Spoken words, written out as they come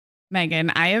Megan,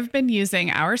 I have been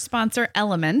using our sponsor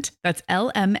Element, that's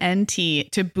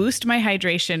LMNT, to boost my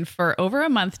hydration for over a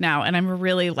month now, and I'm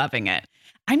really loving it.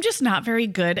 I'm just not very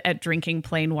good at drinking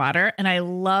plain water, and I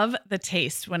love the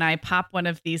taste when I pop one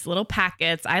of these little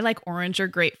packets. I like orange or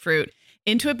grapefruit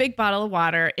into a big bottle of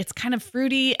water. It's kind of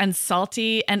fruity and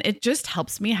salty, and it just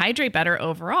helps me hydrate better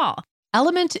overall.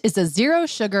 Element is a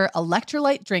zero-sugar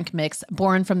electrolyte drink mix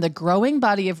born from the growing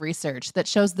body of research that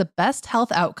shows the best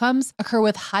health outcomes occur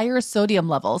with higher sodium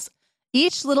levels.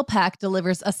 Each little pack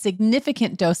delivers a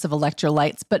significant dose of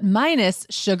electrolytes, but minus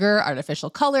sugar, artificial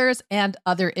colors, and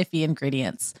other iffy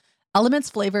ingredients. Element's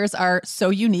flavors are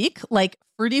so unique, like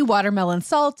fruity watermelon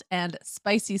salt and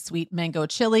spicy sweet mango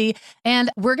chili. And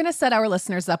we're going to set our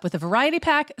listeners up with a variety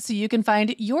pack so you can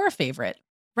find your favorite.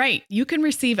 Right. You can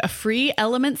receive a free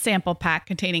Element sample pack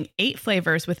containing 8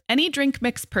 flavors with any drink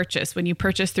mix purchase when you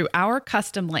purchase through our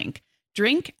custom link,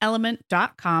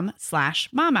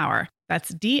 drinkelement.com/momhour.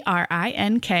 That's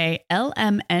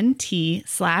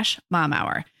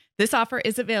DRINKLMNT/momhour. This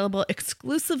is available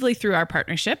exclusively through our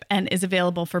partnership and is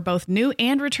available for both new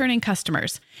and returning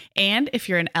customers. And if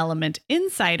you're an Element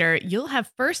insider, you'll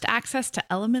have first access to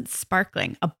Element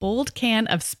Sparkling, a bold can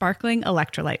of sparkling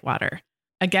electrolyte water.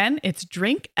 Again, it's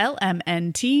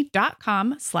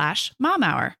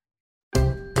drinklmnt.com/momhour.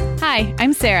 Hi,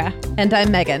 I'm Sarah. And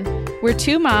I'm Megan. We're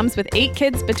 2 moms with 8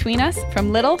 kids between us,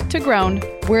 from little to grown.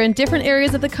 We're in different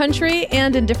areas of the country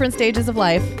and in different stages of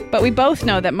life. But we both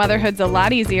know that motherhood's a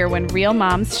lot easier when real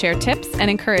moms share tips and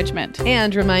encouragement.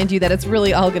 And remind you that it's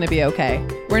really all going to be okay.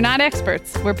 We're not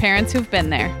experts. We're parents who've been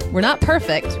there. We're not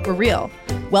perfect. We're real.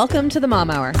 Welcome to the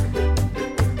Mom Hour.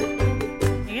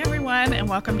 And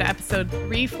welcome to episode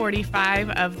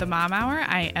 345 of the Mom Hour.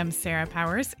 I am Sarah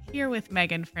Powers here with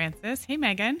Megan Francis. Hey,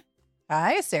 Megan.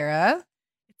 Hi, Sarah.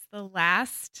 It's the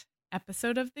last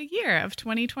episode of the year of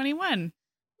 2021.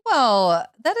 Well,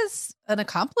 that is an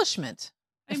accomplishment.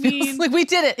 I mean, like we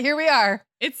did it. Here we are.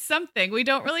 It's something. We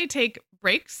don't really take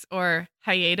breaks or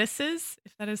hiatuses,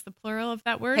 if that is the plural of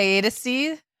that word. Hiatus.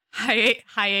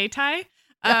 Hiati.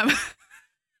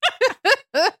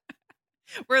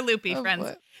 We're loopy,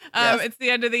 friends. Yes. It's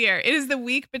the end of the year. It is the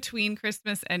week between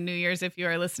Christmas and New Year's if you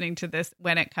are listening to this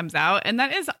when it comes out. And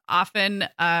that is often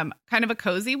kind of a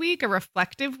cozy week, a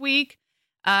reflective week.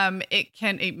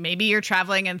 Maybe you're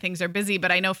traveling and things are busy,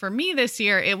 but I know for me this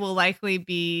year, it will likely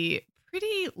be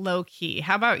pretty low key.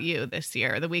 How about you this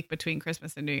year, the week between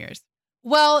Christmas and New Year's?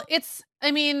 Well,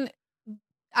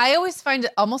 I always find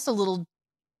it almost a little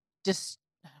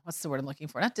what's the word I'm looking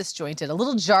for? Not disjointed, a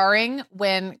little jarring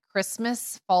when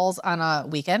Christmas falls on a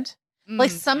weekend. Like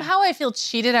somehow I feel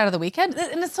cheated out of the weekend.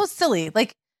 And it's so silly.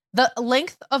 Like the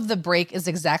length of the break is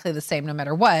exactly the same no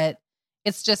matter what.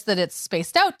 It's just that it's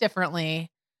spaced out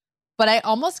differently. But I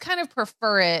almost kind of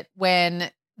prefer it when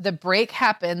the break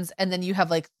happens and then you have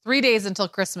like 3 days until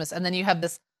Christmas and then you have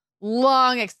this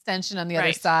long extension on the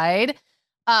other side.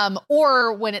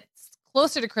 Or when it's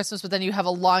closer to Christmas, but then you have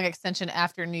a long extension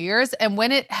after New Year's. And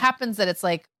when it happens that it's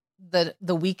like the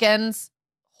weekends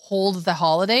hold the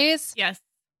holidays. Yes.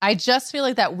 I just feel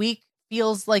like that week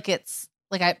feels like it's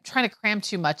like I'm trying to cram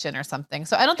too much in or something.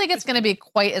 So I don't think it's going to be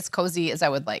quite as cozy as I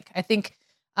would like. I think,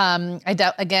 I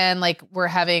doubt again, like we're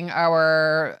having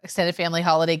our extended family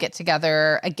holiday get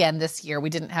together again this year. We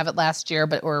didn't have it last year,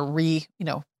 but we're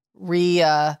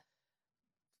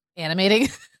animating.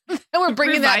 And we're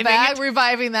bringing that back,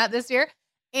 reviving that this year.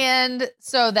 And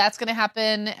so that's going to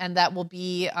happen. And that will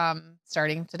be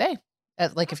starting today.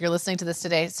 Like if you're listening to this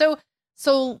today. So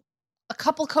a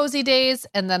couple cozy days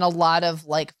and then a lot of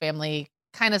like family,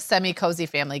 kind of semi-cozy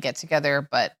family get together,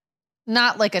 but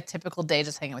not like a typical day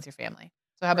just hanging with your family.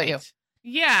 So how about you?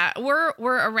 Yeah, we're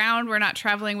around. We're not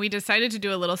traveling. We decided to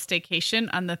do a little staycation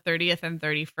on the 30th and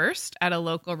 31st at a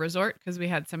local resort because we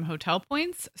had some hotel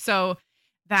points. So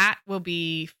that will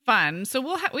be fun.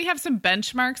 So we have some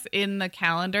benchmarks in the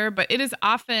calendar, but it is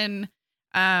often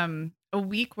a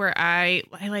week where I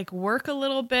like work a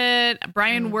little bit.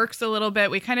 Brian works a little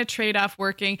bit. We kind of trade off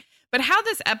working. But how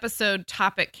this episode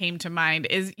topic came to mind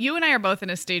is you and I are both in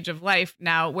a stage of life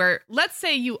now where let's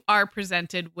say you are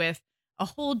presented with a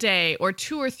whole day or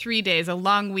 2 or 3 days, a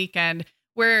long weekend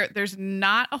where there's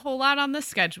not a whole lot on the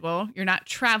schedule. You're not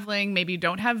traveling. Maybe you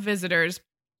don't have visitors.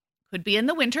 Could be in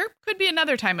the winter, could be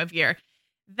another time of year.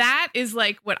 That is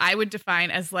like what I would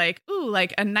define as like,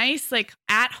 like a nice, like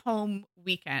at home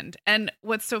weekend. And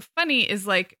what's so funny is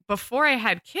like before I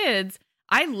had kids,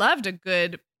 I loved a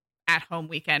good at home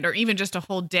weekend or even just a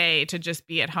whole day to just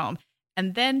be at home.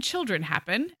 And then children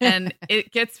happen and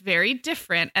it gets very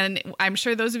different. And I'm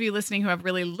sure those of you listening who have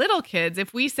really little kids,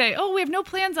 if we say, we have no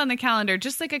plans on the calendar,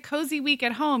 just like a cozy week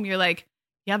at home, you're like,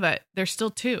 Yeah, but there's still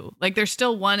 2. Like there's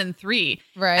still 1 and 3.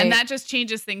 Right. And that just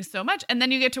changes things so much. And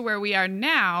then you get to where we are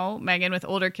now, Megan, with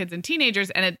older kids and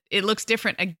teenagers, and it looks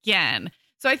different again.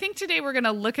 So I think today we're going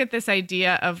to look at this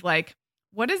idea of like,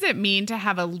 what does it mean to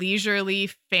have a leisurely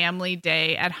family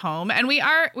day at home? And we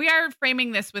are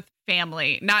framing this with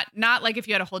family, not like if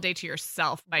you had a whole day to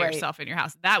yourself by yourself in your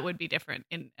house. That would be different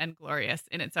and glorious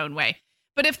in its own way.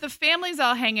 But if the family's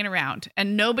all hanging around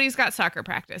and nobody's got soccer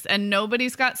practice and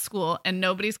nobody's got school and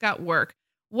nobody's got work,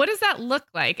 what does that look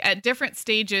like at different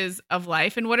stages of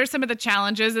life? And what are some of the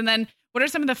challenges? And then what are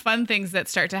some of the fun things that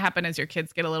start to happen as your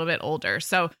kids get a little bit older?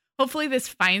 So hopefully this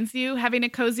finds you having a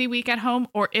cozy week at home,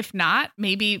 or if not,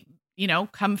 maybe,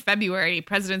 come February,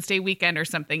 President's Day weekend or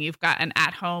something, you've got an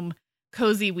at-home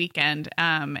cozy weekend.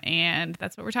 And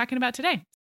that's what we're talking about today.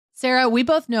 Sarah, we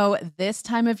both know this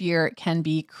time of year can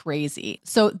be crazy.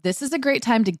 So this is a great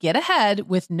time to get ahead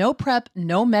with no prep,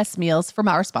 no mess meals from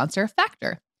our sponsor,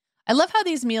 Factor. I love how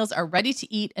these meals are ready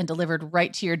to eat and delivered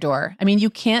right to your door. I mean, you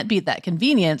can't beat that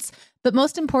convenience, but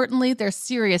most importantly, they're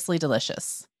seriously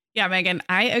delicious. Yeah, Megan,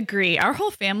 I agree. Our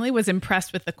whole family was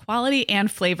impressed with the quality and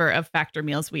flavor of Factor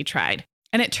meals we tried.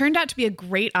 And it turned out to be a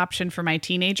great option for my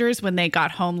teenagers when they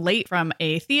got home late from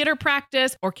a theater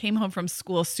practice or came home from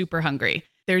school super hungry.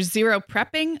 There's zero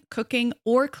prepping, cooking,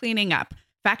 or cleaning up.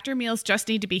 Factor meals just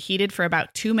need to be heated for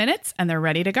about 2 minutes and they're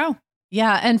ready to go.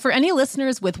 Yeah, and for any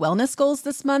listeners with wellness goals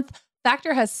this month,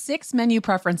 Factor has 6 menu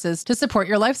preferences to support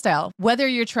your lifestyle. Whether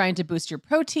you're trying to boost your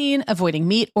protein, avoiding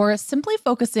meat, or simply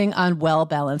focusing on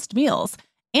well-balanced meals.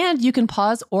 And you can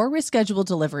pause or reschedule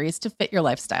deliveries to fit your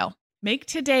lifestyle. Make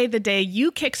today the day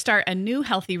you kickstart a new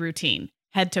healthy routine.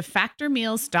 Head to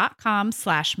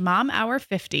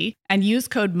factormeals.com/momhour50 and use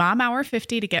code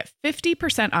momhour50 to get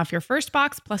 50% off your first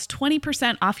box plus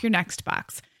 20% off your next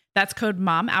box. That's code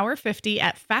momhour50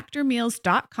 at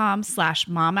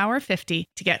factormeals.com/momhour50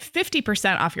 to get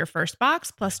 50% off your first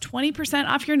box plus 20%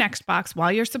 off your next box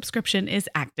while your subscription is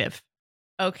active.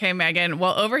 Okay, Megan.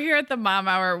 Well, over here at the Mom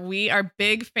Hour, we are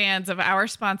big fans of our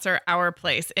sponsor, Our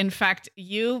Place. In fact,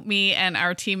 you, me, and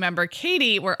our team member,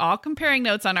 Katie, were all comparing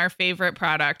notes on our favorite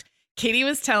product. Katie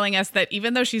was telling us that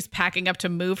even though she's packing up to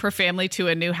move her family to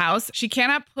a new house, she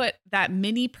cannot put that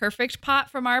mini perfect pot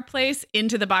from Our Place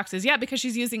into the boxes yet because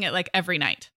she's using it like every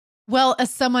night. Well,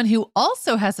 as someone who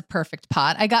also has a perfect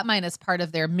pot, I got mine as part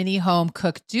of their mini home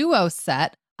cook duo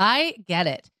set. I get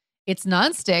it. It's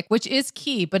nonstick, which is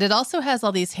key, but it also has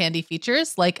all these handy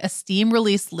features like a steam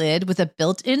release lid with a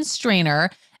built-in strainer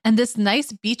and this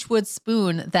nice beechwood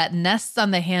spoon that nests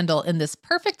on the handle in this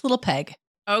perfect little peg.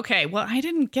 Okay, well, I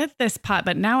didn't get this pot,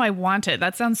 but now I want it.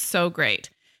 That sounds so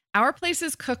great. Our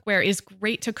Place's cookware is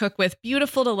great to cook with,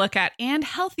 beautiful to look at, and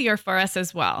healthier for us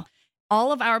as well.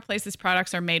 All of Our Place's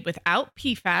products are made without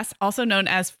PFAS, also known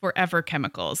as forever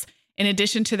chemicals. In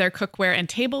addition to their cookware and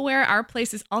tableware, Our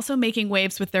Place is also making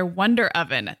waves with their Wonder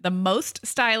Oven, the most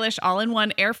stylish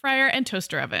all-in-one air fryer and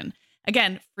toaster oven.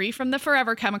 Again, free from the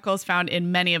forever chemicals found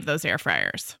in many of those air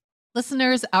fryers.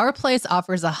 Listeners, Our Place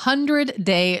offers a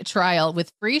 100-day trial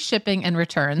with free shipping and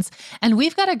returns, and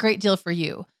we've got a great deal for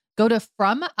you. Go to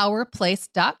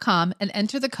FromOurPlace.com and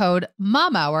enter the code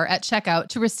MOMHOUR at checkout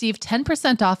to receive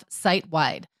 10% off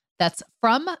site-wide. That's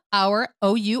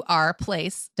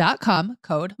FromOurPlace.com,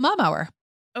 code MOMHOUR.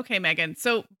 Okay, Megan.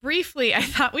 So briefly, I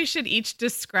thought we should each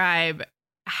describe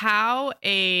how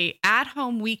a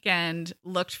at-home weekend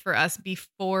looked for us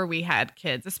before we had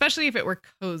kids, especially if it were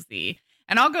cozy.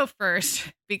 And I'll go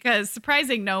first because,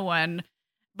 surprising no one,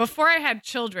 before I had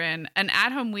children, an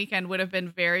at-home weekend would have been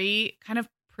very kind of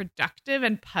productive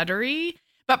and puttery,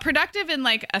 but productive in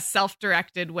like a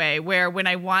self-directed way where when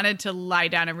I wanted to lie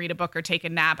down and read a book or take a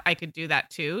nap, I could do that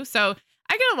too. So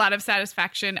I get a lot of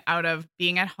satisfaction out of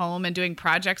being at home and doing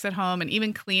projects at home and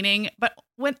even cleaning, but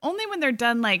only when they're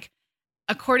done like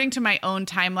according to my own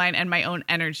timeline and my own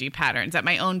energy patterns at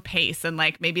my own pace and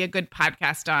like maybe a good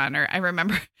podcast on. Or I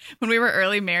remember when we were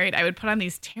early married, I would put on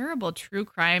these terrible true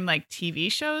crime like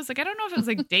TV shows. Like I don't know if it was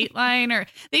like Dateline or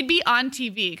they'd be on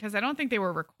TV because I don't think they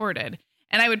were recorded.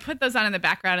 And I would put those on in the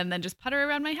background and then just putter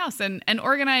around my house and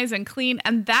organize and clean.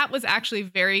 And that was actually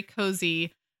very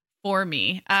cozy for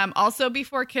me. Also,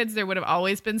 before kids, there would have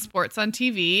always been sports on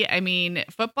TV. I mean,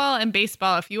 football and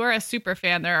baseball, if you are a super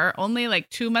fan, there are only like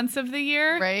 2 months of the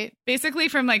year. Right. Basically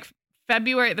from like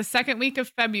February, the second week of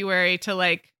February to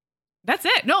like, that's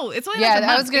it. No, it's only yeah, like a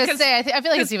month. I was going to say, I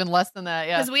feel like it's even less than that.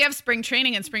 Yeah. Because we have spring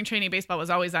training and spring training baseball was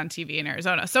always on TV in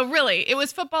Arizona. So really, it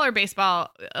was football or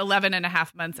baseball 11 and a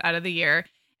half months out of the year.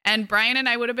 And Brian and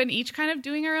I would have been each kind of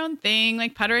doing our own thing,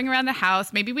 like puttering around the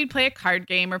house. Maybe we'd play a card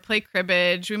game or play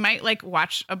cribbage. We might like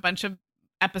watch a bunch of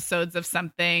episodes of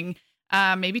something.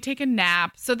 maybe take a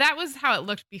nap. So that was how it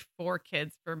looked before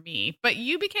kids for me. But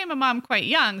you became a mom quite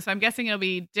young, so I'm guessing it'll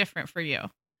be different for you.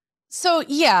 So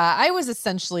yeah, I was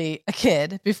essentially a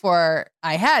kid before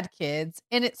I had kids.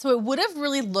 And so it would have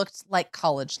really looked like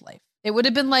college life. It would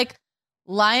have been like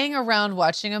lying around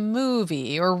watching a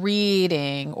movie or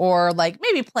reading or like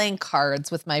maybe playing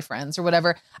cards with my friends or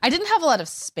whatever. I didn't have a lot of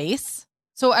space.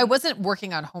 So I wasn't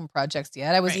working on home projects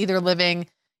yet. I was either living,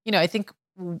 I think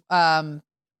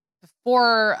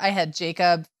before I had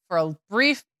Jacob for a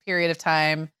brief period of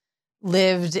time,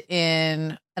 lived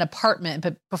in an apartment.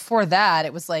 But before that,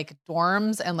 it was like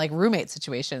dorms and like roommate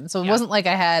situations. So it wasn't like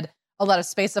I had a lot of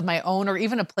space of my own or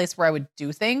even a place where I would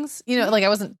do things, like I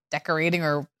wasn't decorating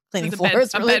or cleaning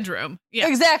floors. A bedroom. Yeah.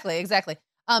 Exactly.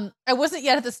 I wasn't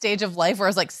yet at the stage of life where I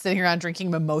was like sitting around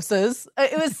drinking mimosas.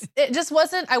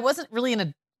 I wasn't really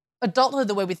in adulthood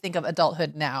the way we think of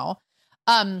adulthood now.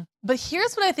 But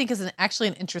here's what I think is actually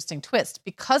an interesting twist.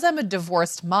 Because I'm a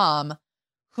divorced mom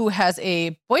who has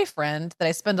a boyfriend that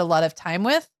I spend a lot of time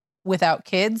with without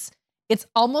kids, it's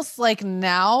almost like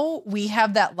now we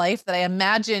have that life that I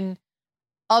imagine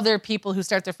other people who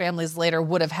start their families later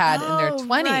would have had in their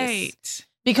 20s. Right.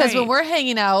 Because when we're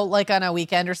hanging out like on a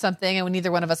weekend or something and when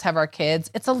neither one of us have our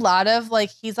kids, it's a lot of like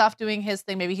he's off doing his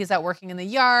thing. Maybe he's out working in the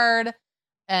yard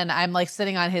and I'm like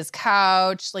sitting on his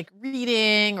couch, like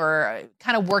reading or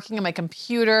kind of working on my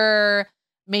computer.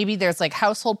 Maybe there's like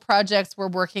household projects we're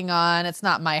working on. It's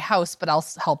not my house, but I'll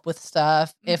help with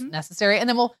stuff if necessary. And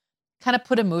then we'll kind of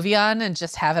put a movie on and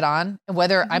just have it on. And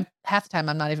whether I'm half the time,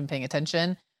 I'm not even paying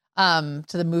attention to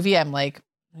the movie. I'm like,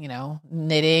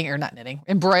 embroidering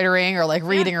or like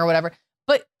reading or whatever.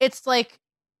 But it's like,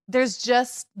 there's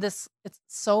just this, it's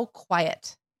so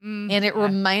quiet. And it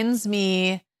reminds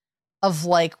me of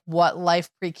like what life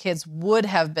pre-kids would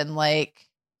have been like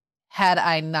had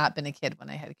I not been a kid when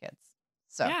I had kids.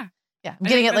 So yeah, I'm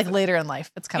getting it like later in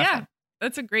life. It's kind of fun.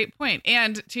 That's a great point.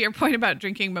 And to your point about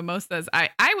drinking mimosas, I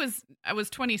was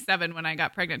 27 when I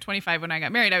got pregnant, 25 when I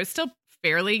got married. I was still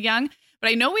fairly young, but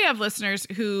I know we have listeners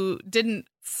who didn't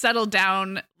settle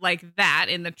down like that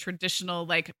in the traditional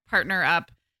like partner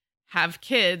up, have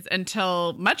kids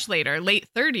until much later, late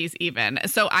 30s even.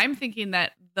 So I'm thinking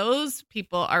that those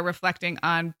people are reflecting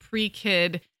on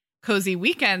pre-kid cozy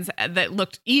weekends that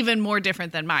looked even more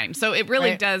different than mine. So it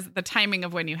really does, the timing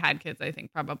of when you had kids, I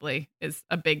think probably is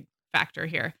a big factor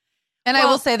here. And I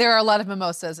will say there are a lot of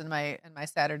mimosas in my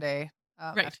Saturday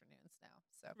afternoons now.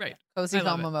 So cozy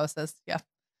home mimosas. Yeah.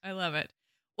 I love it.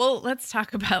 Well, let's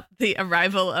talk about the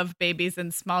arrival of babies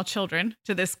and small children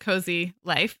to this cozy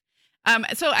life.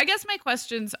 So I guess my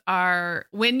questions are,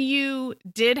 when you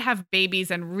did have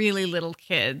babies and really little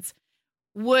kids,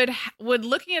 would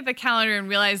looking at the calendar and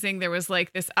realizing there was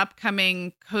like this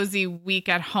upcoming cozy week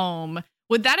at home,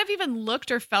 would that have even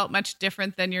looked or felt much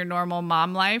different than your normal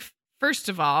mom life? First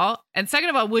of all, and second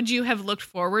of all, would you have looked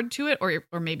forward to it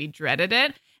or maybe dreaded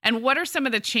it? And what are some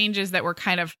of the changes that were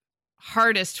kind of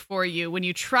hardest for you when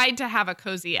you tried to have a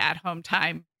cozy at home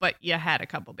time, but you had a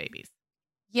couple babies?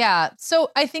 Yeah.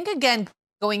 So I think, again,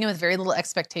 going in with very little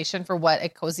expectation for what a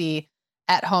cozy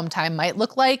at home time might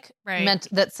look like meant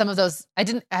that some of those, I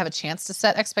didn't have a chance to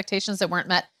set expectations that weren't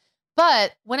met.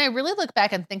 But when I really look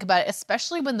back and think about it,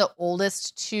 especially when the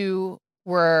oldest two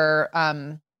were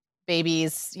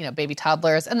babies, baby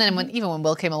toddlers, and then when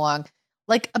Will came along,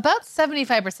 like about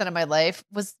 75% of my life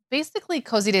was basically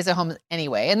cozy days at home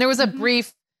anyway. And there was a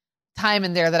brief time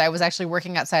in there that I was actually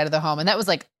working outside of the home. And that was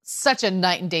like such a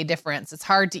night and day difference. It's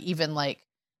hard to even like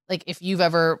if you've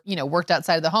ever, worked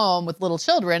outside of the home with little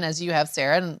children, as you have,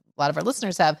 Sarah, and a lot of our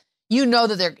listeners have,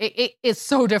 that it's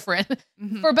so different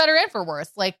for better and for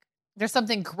worse. Like there's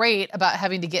something great about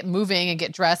having to get moving and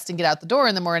get dressed and get out the door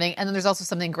in the morning. And then there's also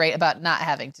something great about not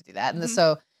having to do that. And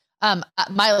so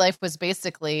my life was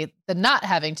basically the not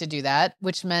having to do that,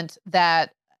 which meant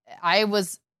that I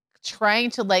was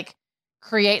trying to like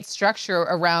create structure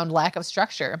around lack of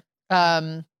structure.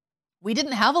 We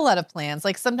didn't have a lot of plans.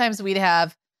 Like sometimes we'd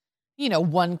have,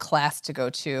 one class to go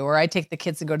to, or I'd take the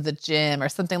kids and go to the gym or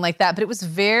something like that. But it was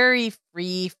very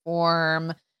free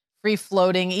form, free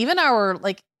floating. Even our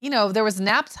there was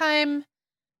nap time.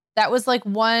 That was like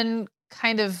one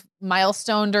kind of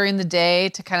milestone during the day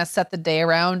to kind of set the day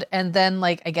around. And then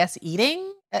like, I guess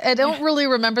eating. I don't really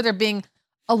remember there being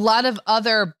a lot of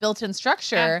other built-in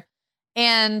structure. Yeah.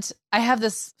 And I have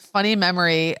this funny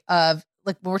memory of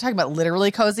like, when we're talking about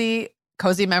literally cozy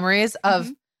memories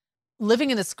of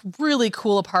living in this really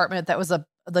cool apartment that was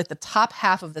like the top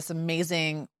half of this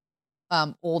amazing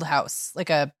old house,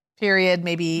 like a period,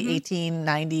 maybe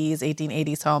 1890s,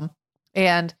 1880s home.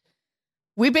 And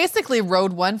We basically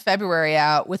rode one February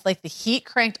out with like the heat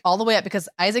cranked all the way up because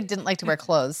Isaac didn't like to wear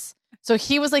clothes. So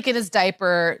he was like in his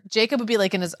diaper. Jacob would be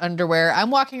like in his underwear. I'm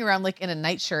walking around like in a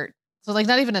nightshirt. So like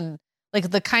not even in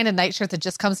like the kind of nightshirt that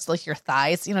just comes to like your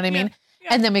thighs. You know what I mean?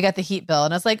 Yeah. And then we got the heat bill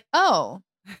and I was like, oh,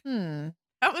 that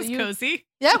was cozy.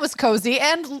 Yeah, it was cozy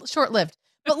and short-lived.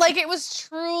 But like it was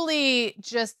truly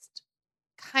just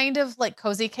kind of like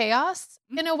cozy chaos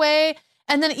in a way.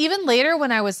 And then even later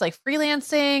when I was like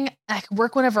freelancing, I could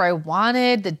work whenever I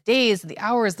wanted. The days, the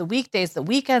hours, the weekdays, the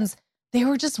weekends, they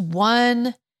were just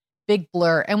one big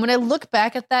blur. And when I look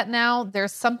back at that now,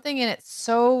 there's something in it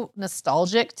so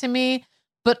nostalgic to me,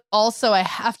 but also I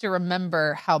have to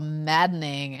remember how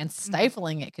maddening and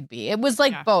stifling it could be. It was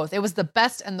like both. It was the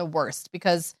best and the worst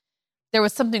because there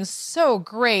was something so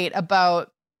great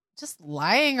about just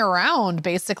lying around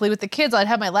basically with the kids. I'd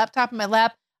have my laptop in my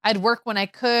lap. I'd work when I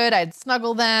could. I'd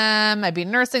snuggle them. I'd be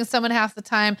nursing someone half the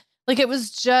time. Like it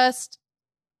was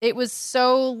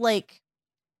so like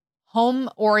home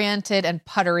oriented and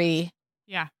puttery.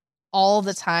 Yeah. All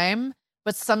the time.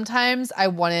 But sometimes I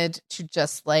wanted to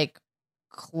just like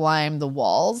climb the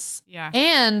walls. Yeah.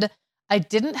 And I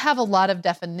didn't have a lot of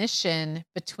definition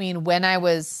between when I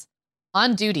was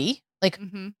on duty, like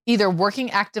either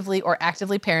working actively or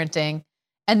actively parenting,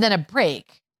 and then a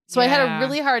break. So I had a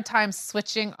really hard time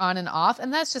switching on and off.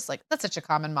 And that's just like, that's such a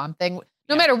common mom thing.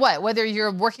 No matter what, whether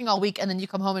you're working all week and then you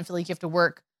come home and feel like you have to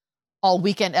work all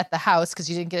weekend at the house because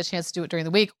you didn't get a chance to do it during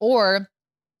the week, or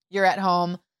you're at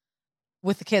home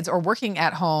with the kids or working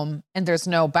at home and there's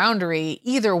no boundary.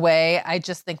 Either way, I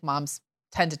just think moms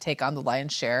tend to take on the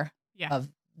lion's share of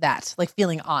that, like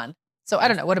feeling on. So I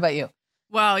don't know. What about you?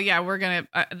 Well, yeah, we're going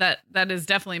to, that is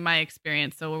definitely my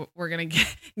experience. So we're going to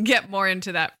get more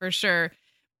into that for sure.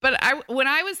 But when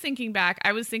I was thinking back,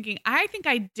 I think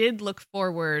I did look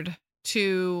forward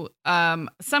to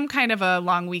some kind of a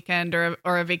long weekend or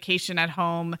a vacation at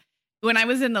home when I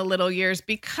was in the little years,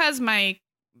 because my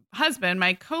husband,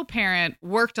 my co-parent,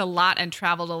 worked a lot and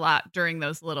traveled a lot during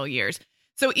those little years.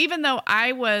 So even though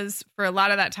I was, for a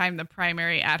lot of that time, the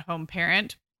primary at-home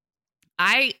parent,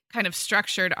 I kind of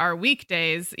structured our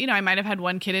weekdays. You know, I might have had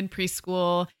one kid in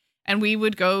preschool and we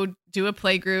would go do a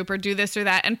play group or do this or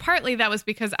that. And partly that was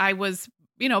because I was,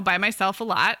 you know, by myself a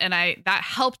lot. And that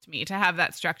helped me to have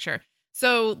that structure.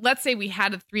 So let's say we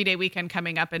had a 3-day weekend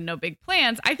coming up and no big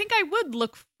plans. I think I would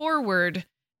look forward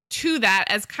to that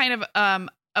as kind of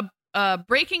a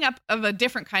breaking up of a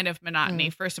different kind of monotony,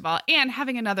 first of all, and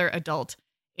having another adult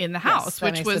in the house,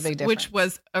 which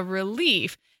was a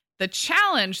relief. The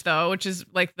challenge, though, which is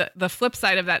like the flip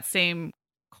side of that same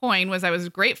coin, was I was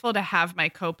grateful to have my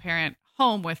co-parent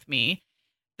home with me.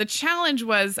 The challenge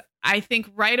was, I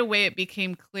think right away it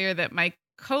became clear that my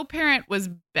co-parent was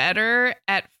better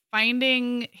at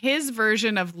finding his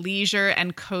version of leisure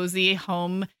and cozy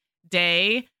home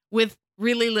day with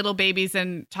really little babies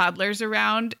and toddlers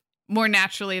around more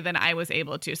naturally than I was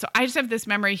able to. So I just have this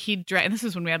memory. And this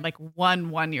is when we had like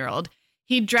one year old.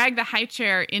 He'd drag the high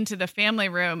chair into the family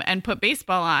room and put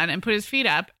baseball on and put his feet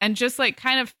up and just like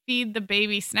kind of feed the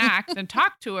baby snacks and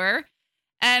talk to her.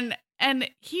 And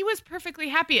he was perfectly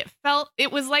happy.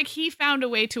 It was like he found a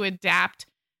way to adapt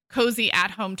cozy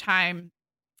at home time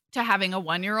to having a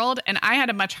 1-year-old. And I had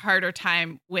a much harder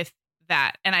time with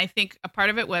that. And I think a part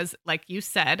of it was, like you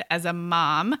said, as a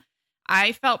mom,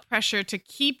 I felt pressure to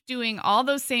keep doing all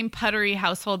those same puttery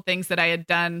household things that I had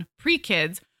done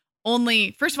pre-kids.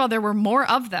 Only, first of all, there were more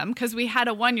of them because we had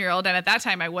a 1-year-old. And at that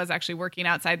time I was actually working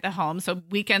outside the home. So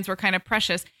weekends were kind of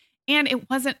precious. And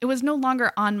it was no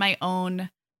longer on my own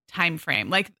time frame.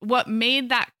 Like what made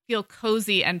that feel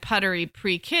cozy and puttery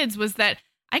pre-kids was that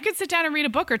I could sit down and read a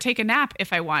book or take a nap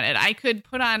if I wanted. I could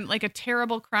put on like a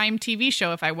terrible crime TV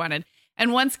show if I wanted.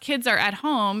 And once kids are at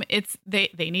home, it's they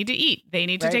need to eat. They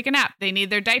need to take a nap. They need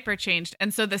their diaper changed.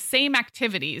 And so the same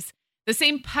activities, the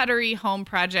same puttery home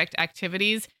project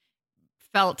activities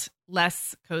felt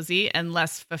less cozy and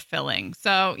less fulfilling.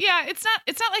 So yeah, it's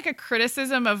not like a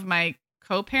criticism of my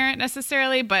co-parent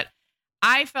necessarily, but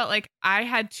I felt like I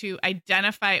had to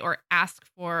identify or ask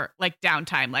for like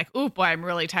downtime, like, oh boy, I'm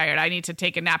really tired. I need to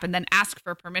take a nap, and then ask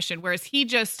for permission. Whereas he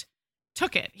just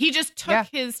took it. He just took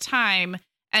his time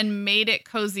and made it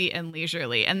cozy and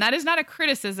leisurely. And that is not a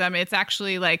criticism. It's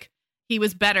actually like he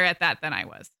was better at that than I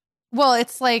was. Well,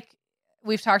 it's like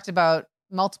we've talked about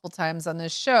multiple times on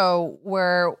this show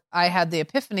where I had the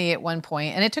epiphany at one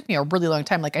point, and it took me a really long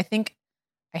time. Like I think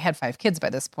I had 5 kids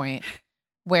by this point,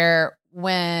 where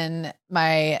when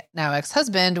my now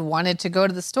ex-husband wanted to go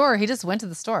to the store, he just went to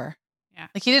the store. Yeah.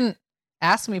 Like he didn't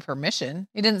ask me permission.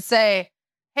 He didn't say,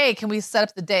 hey, can we set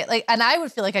up the date? Like, and I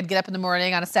would feel like I'd get up in the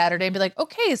morning on a Saturday and be like,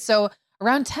 okay, so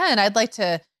around 10, I'd like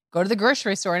to go to the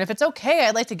grocery store. And if it's okay,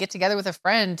 I'd like to get together with a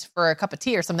friend for a cup of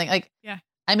tea or something. Like, Yeah.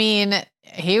 I mean,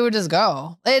 he would just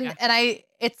go. And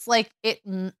it's like,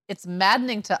 it's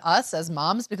maddening to us as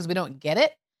moms because we don't get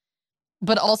it,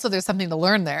 but also there's something to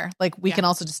learn there. Like we can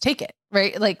also just take it,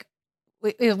 right? Like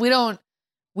we don't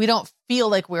feel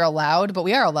like we're allowed, but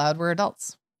we are allowed. We're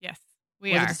adults. Yes,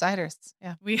 we're the deciders.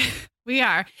 Yeah, we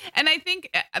are. And I think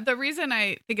the reason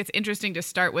I think it's interesting to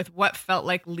start with what felt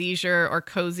like leisure or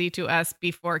cozy to us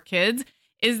before kids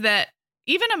is that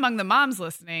even among the moms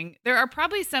listening, there are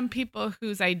probably some people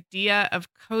whose idea of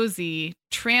cozy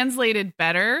translated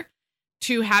better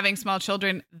to having small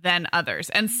children than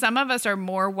others. And some of us are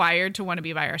more wired to want to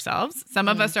be by ourselves. Some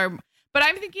of us are, but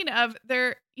I'm thinking of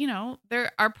there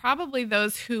are probably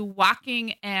those who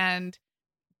walking and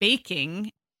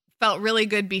baking felt really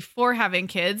good before having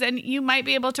kids. And you might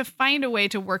be able to find a way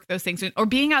to work those things or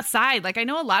being outside. Like I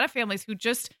know a lot of families who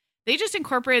just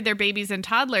incorporated their babies and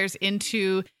toddlers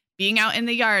into being out in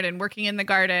the yard and working in the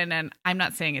garden. And I'm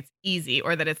not saying it's easy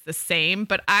or that it's the same,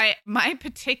 but my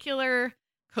particular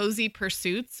cozy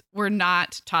pursuits were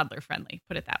not toddler friendly,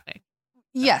 put it that way.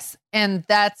 Yes. And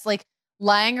that's like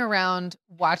lying around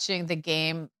watching the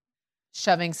game,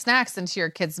 shoving snacks into your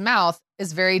kid's mouth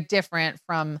is very different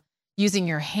from using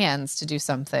your hands to do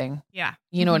something. Yeah.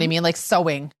 You know what I mean? Like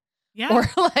sewing. Yeah. Or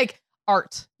like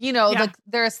art. Like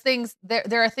there are things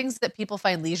that people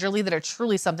find leisurely that are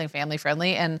truly something family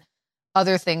friendly and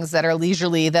other things that are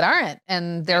leisurely that aren't.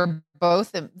 And they're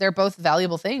both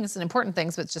valuable things and important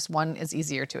things, but just one is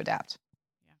easier to adapt.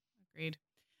 Yeah, agreed.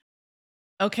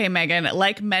 Okay, Megan,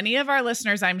 like many of our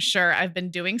listeners, I'm sure I've been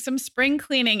doing some spring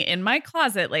cleaning in my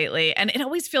closet lately, and it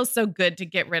always feels so good to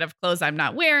get rid of clothes I'm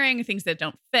not wearing, things that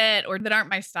don't fit or that aren't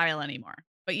my style anymore.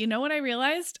 But you know what I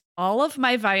realized? All of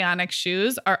my Vionic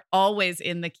shoes are always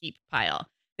in the keep pile.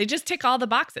 They just tick all the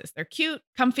boxes. They're cute,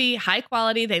 comfy, high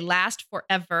quality. They last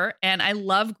forever. And I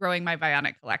love growing my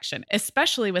Vionic collection,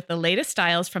 especially with the latest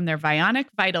styles from their Vionic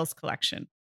Vitals collection.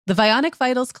 The Vionic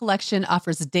Vitals collection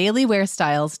offers daily wear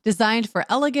styles designed for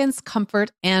elegance,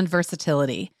 comfort, and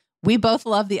versatility. We both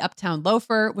love the Uptown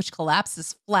loafer, which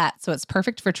collapses flat, so it's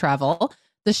perfect for travel.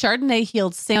 The Chardonnay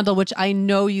heeled sandal, which I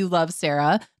know you love,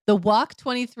 Sarah. The Walk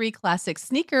 23 classic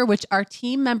sneaker, which our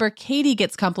team member Katie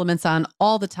gets compliments on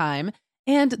all the time.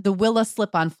 And the Willa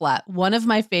slip-on flat, one of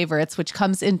my favorites, which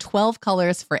comes in 12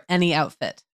 colors for any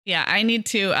outfit. Yeah, I need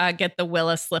to get the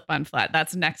Willa slip-on flat.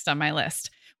 That's next on my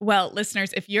list. Well,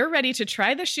 listeners, if you're ready to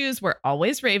try the shoes we're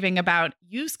always raving about,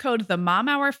 use code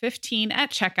TheMomHour15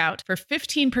 at checkout for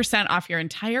 15% off your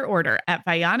entire order at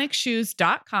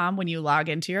VionicShoes.com when you log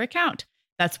into your account.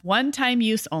 That's one-time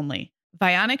use only.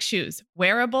 Vionic Shoes,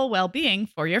 wearable well-being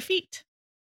for your feet.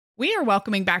 We are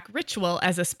welcoming back Ritual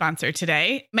as a sponsor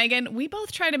today. Megan, we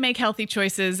both try to make healthy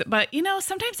choices, but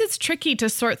sometimes it's tricky to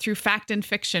sort through fact and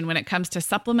fiction when it comes to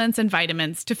supplements and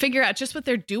vitamins to figure out just what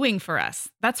they're doing for us.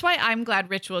 That's why I'm glad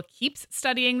Ritual keeps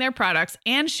studying their products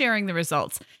and sharing the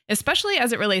results, especially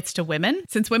as it relates to women,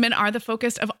 since women are the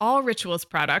focus of all Ritual's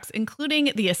products,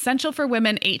 including the Essential for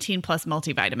Women 18 Plus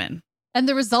multivitamin. And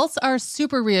the results are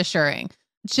super reassuring.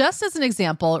 Just as an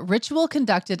example, Ritual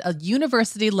conducted a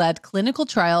university-led clinical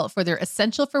trial for their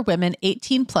Essential for Women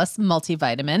 18 Plus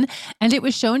multivitamin, and it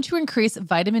was shown to increase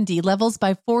vitamin D levels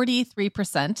by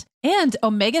 43% and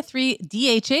omega-3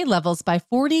 DHA levels by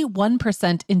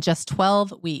 41% in just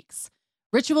 12 weeks.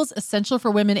 Ritual's Essential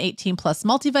for Women 18 Plus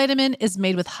multivitamin is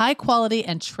made with high quality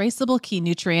and traceable key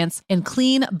nutrients in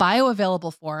clean,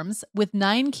 bioavailable forms with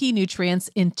 9 key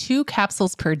nutrients in 2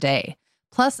 capsules per day.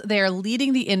 Plus, they are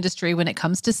leading the industry when it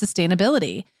comes to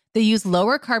sustainability. They use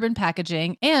lower carbon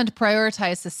packaging and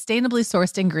prioritize sustainably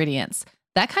sourced ingredients.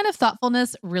 That kind of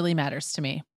thoughtfulness really matters to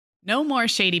me. No more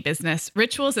shady business.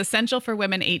 Ritual's Essential for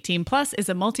Women 18 Plus is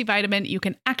a multivitamin you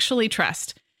can actually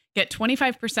trust. Get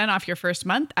 25% off your first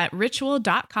month at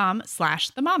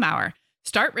ritual.com/themomhour.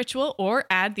 Start Ritual or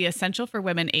add the Essential for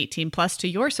Women 18 Plus to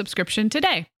your subscription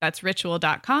today. That's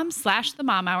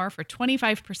ritual.com/themomhour for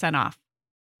 25% off.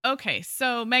 Okay,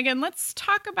 so Megan, let's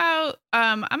talk about,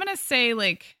 I'm going to say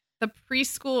like the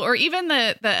preschool or even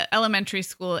the elementary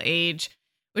school age,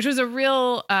 which was a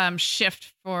real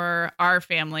shift for our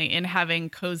family in having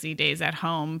cozy days at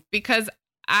home, because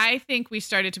I think we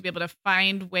started to be able to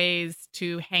find ways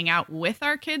to hang out with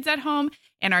our kids at home,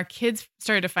 and our kids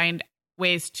started to find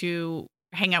ways to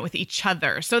hang out with each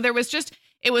other. So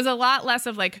it was a lot less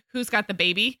of like, who's got the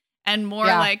baby? And more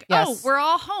oh, we're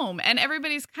all home and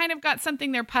everybody's kind of got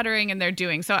something they're puttering and they're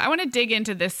doing. So I want to dig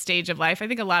into this stage of life. I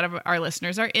think a lot of our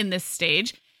listeners are in this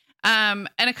stage. And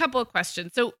a couple of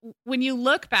questions. So when you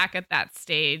look back at that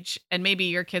stage and maybe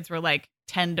your kids were like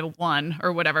 10 to 1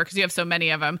 or whatever, because you have so many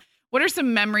of them. What are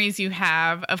some memories you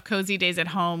have of cozy days at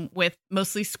home with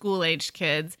mostly school-aged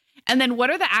kids? And then what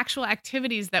are the actual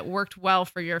activities that worked well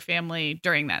for your family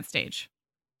during that stage?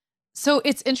 So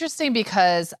it's interesting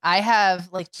because I have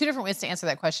like two different ways to answer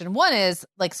that question. One is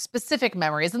like specific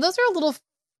memories, and those are a little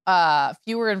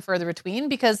fewer and further between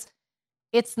because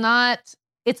it's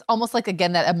almost like,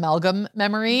 again, that amalgam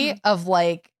memory of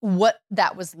like what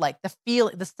that was like,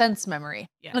 the sense memory.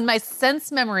 Yeah. And my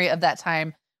sense memory of that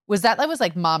time was that was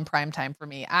like mom prime time for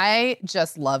me. I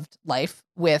just loved life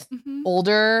with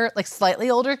older, like slightly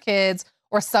older kids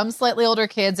or some slightly older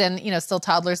kids and, still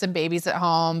toddlers and babies at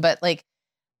home. But like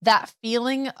that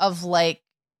feeling of like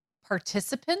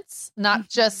participants, not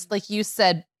just like you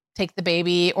said, take the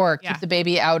baby or keep the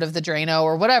baby out of the Drano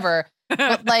or whatever,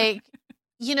 but like,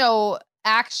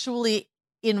 actually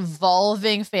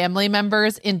involving family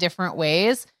members in different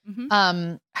ways.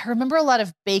 I remember a lot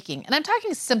of baking, and I'm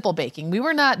talking simple baking. We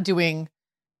were not doing,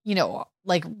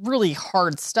 like really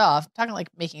hard stuff. I'm talking like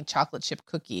making chocolate chip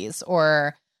cookies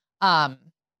or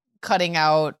cutting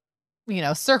out,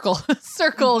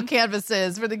 circle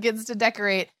canvases for the kids to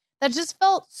decorate. That just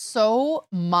felt so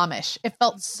momish. It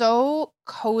felt so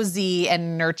cozy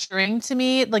and nurturing to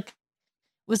me. Like it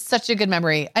was such a good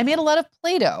memory. I made a lot of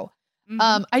Play-Doh.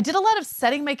 I did a lot of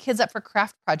setting my kids up for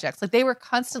craft projects. Like they were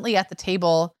constantly at the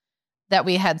table that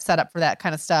we had set up for that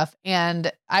kind of stuff.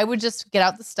 And I would just get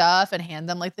out the stuff and hand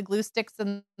them like the glue sticks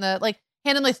and hand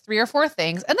them like 3 or 4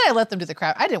 things. And then I let them do the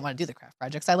craft. I didn't want to do the craft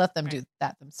projects. I let them do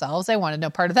that themselves. I wanted no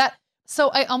part of that. So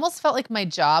I almost felt like my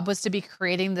job was to be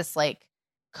creating this like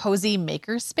cozy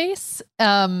maker space,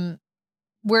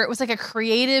 where it was like a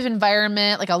creative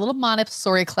environment, like a little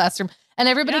Montessori classroom. And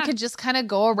everybody could just kind of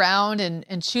go around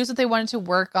and choose what they wanted to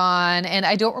work on. And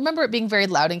I don't remember it being very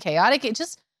loud and chaotic.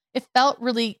 It felt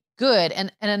really good.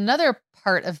 And another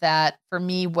part of that for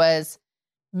me was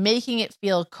making it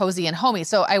feel cozy and homey.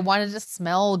 So I wanted to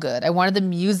smell good. I wanted the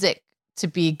music to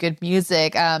be good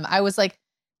music. I was like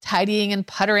tidying and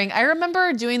puttering. I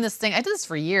remember doing this thing. I did this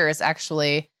for years,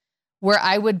 actually, where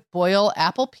I would boil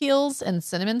apple peels and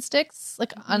cinnamon sticks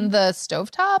like on the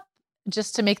stovetop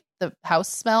just to make the house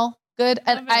smell good.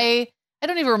 And I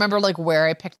don't even remember like where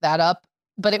I picked that up,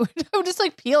 but I would just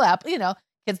like peel apple,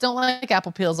 kids don't like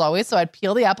apple peels always. So I'd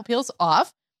peel the apple peels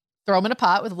off, throw them in a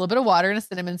pot with a little bit of water and a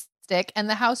cinnamon stick. And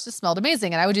the house just smelled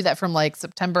amazing. And I would do that from like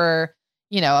September,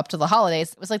 up to the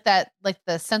holidays. It was like that, like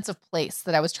the sense of place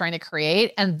that I was trying to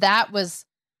create. And that was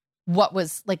what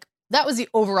was like, that was the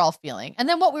overall feeling. And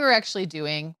then what we were actually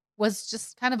doing was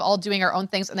just kind of all doing our own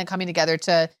things and then coming together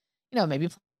to, maybe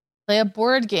play a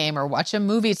board game or watch a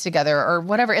movie together or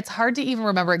whatever. It's hard to even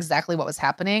remember exactly what was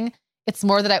happening. It's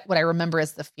more that what I remember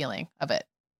is the feeling of it.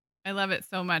 I love it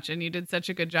so much. And you did such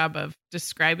a good job of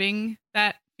describing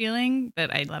that feeling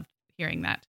that I loved hearing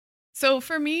that. So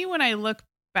for me, when I look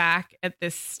back at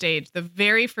this stage, the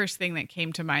very first thing that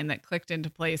came to mind that clicked into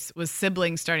place was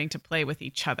siblings starting to play with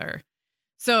each other.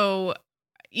 So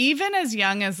even as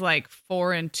young as like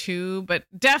 4 and 2, but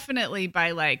definitely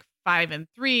by like 5 and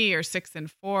 3 or 6 and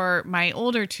 4, my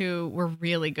older 2 were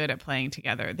really good at playing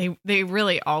together. They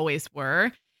really always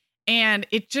were. And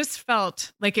it just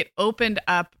felt like it opened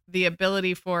up the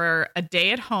ability for a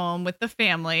day at home with the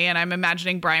family. And I'm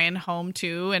imagining Brian home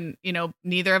too. And,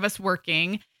 neither of us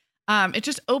working. It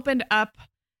just opened up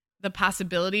the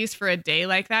possibilities for a day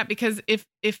like that. Because if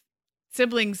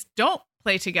siblings don't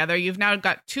play together, you've now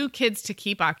got 2 kids to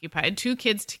keep occupied, 2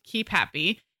 kids to keep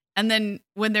happy. And then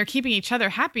when they're keeping each other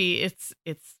happy, it's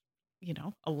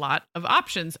a lot of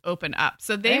options open up.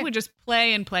 So they would just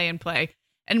play and play and play.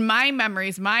 And my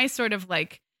memories, my sort of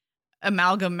like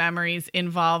amalgam memories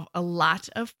involve a lot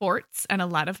of forts and a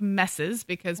lot of messes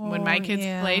because when my kids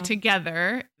play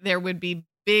together, there would be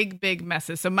big, big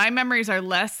messes. So my memories are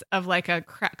less of like a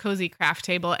cozy craft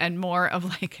table and more of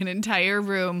like an entire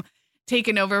room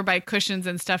taken over by cushions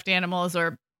and stuffed animals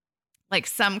or like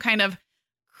some kind of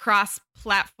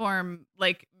cross-platform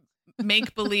like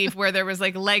make-believe where there was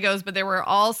like Legos, but there were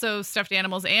also stuffed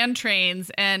animals and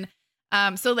trains and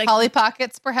so like Polly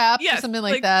Pockets, perhaps, or something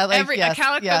like that. Like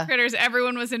Calico Critters,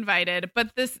 everyone was invited,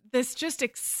 but this just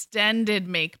extended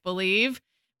make believe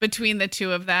between the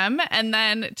two of them, and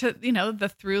then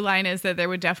the through line is that there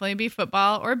would definitely be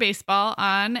football or baseball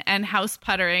on and house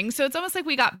puttering. So it's almost like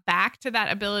we got back to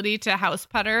that ability to house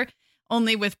putter,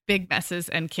 only with big messes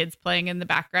and kids playing in the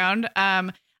background.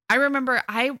 I remember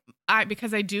I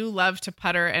because I do love to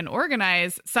putter and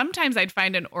organize, sometimes I'd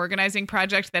find an organizing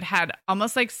project that had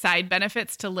almost like side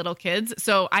benefits to little kids.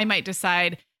 So I might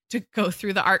decide to go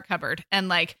through the art cupboard and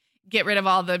like get rid of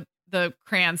all the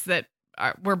crayons that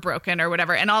were broken or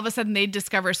whatever. And all of a sudden they'd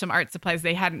discover some art supplies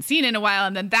they hadn't seen in a while.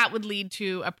 And then that would lead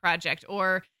to a project.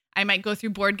 Or I might go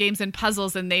through board games and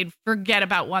puzzles and they'd forget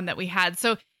about one that we had.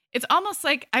 So it's almost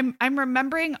like I'm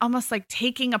remembering almost like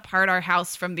taking apart our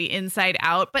house from the inside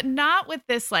out, but not with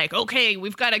this like, okay,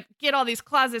 we've got to get all these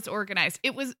closets organized.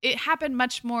 It happened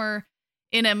much more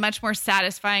in a much more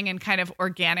satisfying and kind of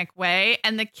organic way.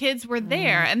 And the kids were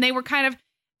there and they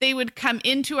would come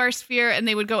into our sphere and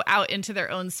they would go out into their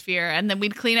own sphere, and then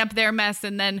we'd clean up their mess,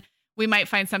 and then we might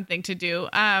find something to do.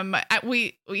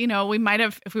 We might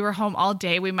have, if we were home all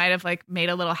day, we might have like made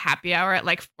a little happy hour at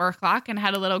like 4:00 and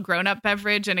had a little grown-up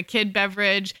beverage and a kid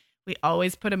beverage. We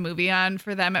always put a movie on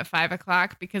for them at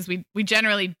 5:00 because we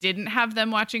generally didn't have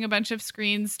them watching a bunch of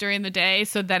screens during the day.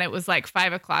 So then it was like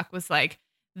 5:00 was like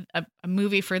a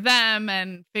movie for them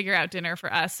and figure out dinner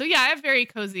for us. So yeah, I have very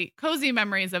cozy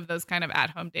memories of those kind of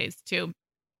at-home days too.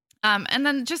 And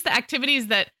then just the activities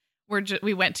that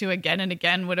we went to again and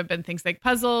again would have been things like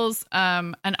puzzles,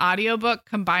 an audiobook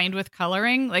combined with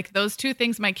coloring. Like those two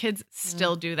things, my kids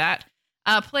still do that.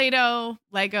 Play-Doh,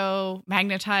 Lego,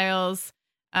 Magna-Tiles,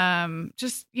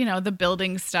 just, the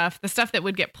building stuff, the stuff that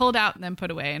would get pulled out and then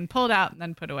put away and pulled out and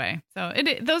then put away. So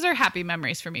those are happy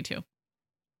memories for me too.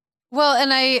 Well,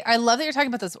 and I love that you're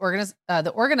talking about this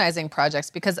the organizing projects,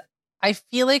 because I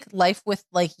feel like life with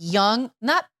like young,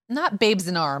 not babes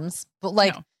in arms, but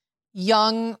like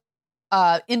young,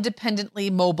 independently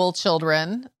mobile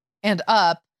children and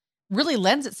up really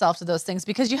lends itself to those things,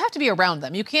 because you have to be around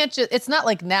them. You can't just, it's not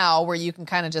like now where you can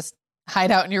kind of just hide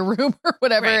out in your room or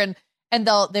whatever. Right. And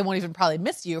they won't even probably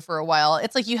miss you for a while.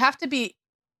 It's like, you have to be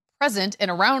present and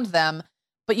around them,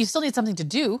 but you still need something to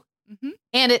do. Mm-hmm.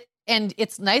 And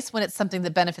it's nice when it's something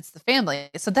that benefits the family.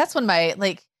 So that's when my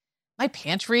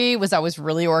pantry was always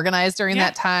really organized during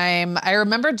that time. I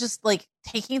remember just like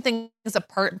taking things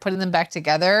apart and putting them back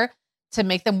together to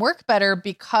make them work better,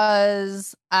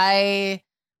 because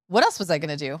what else was I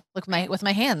going to do? With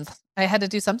my hands, I had to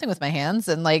do something with my hands,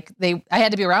 and I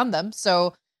had to be around them.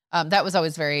 So that was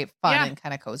always very fun and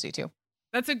kind of cozy too.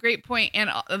 That's a great point. And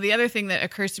the other thing that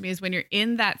occurs to me is when you're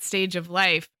in that stage of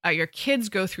life, your kids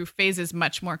go through phases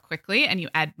much more quickly, and you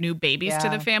add new babies to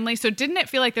the family. So didn't it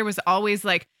feel like there was always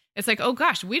like, it's like, oh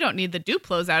gosh, we don't need the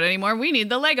Duplos out anymore. We need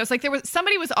the Legos. Like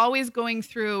somebody was always going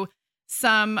through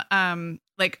some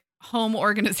like home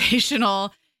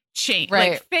organizational change,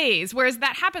 like phase, whereas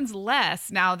that happens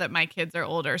less now that my kids are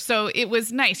older. So it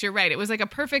was nice. You're right. It was like a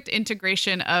perfect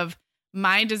integration of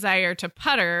my desire to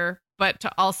putter, but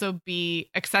to also be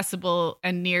accessible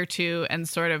and near to and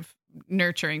sort of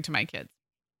nurturing to my kids.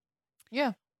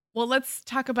 Yeah. Well, let's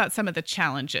talk about some of the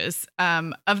challenges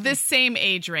of this same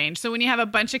age range. So when you have a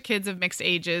bunch of kids of mixed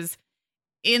ages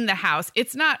in the house,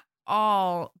 it's not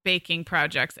all baking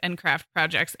projects and craft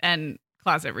projects and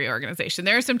closet reorganization.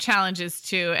 There are some challenges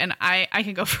too. And I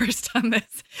can go first on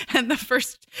this. And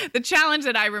the challenge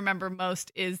that I remember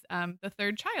most is the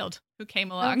third child who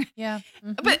came along. Oh, yeah.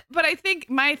 Mm-hmm. But I think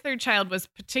my third child was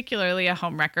particularly a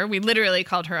homewrecker. We literally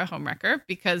called her a homewrecker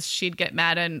because she'd get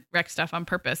mad and wreck stuff on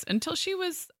purpose until she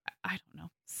was, I don't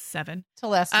know, 7. Till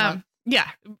last month. Yeah,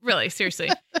 really, seriously.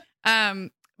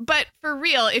 But for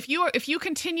real, if you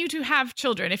continue to have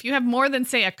children, if you have more than,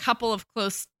 say, a couple of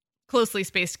closely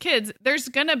spaced kids, there's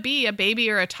going to be a baby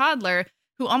or a toddler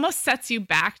who almost sets you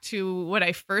back to what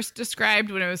I first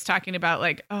described when I was talking about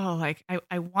like, oh, like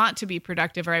I want to be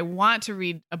productive or I want to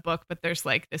read a book, but there's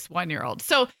like this 1-year-old.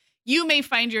 So you may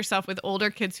find yourself with older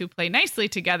kids who play nicely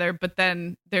together, but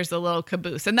then there's a little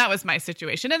caboose. And that was my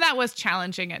situation. And that was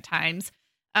challenging at times.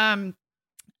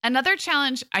 Another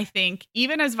challenge, I think,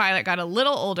 even as Violet got a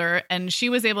little older and she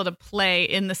was able to play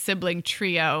in the sibling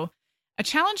trio, a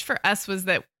challenge for us was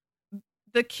that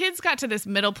the kids got to this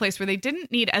middle place where they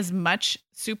didn't need as much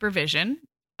supervision.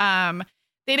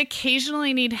 They'd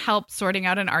occasionally need help sorting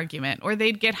out an argument, or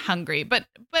they'd get hungry, but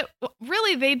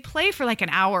really they'd play for like an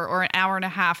hour or an hour and a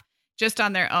half just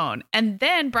on their own. And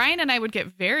then Brian and I would get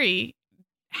very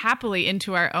happily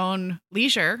into our own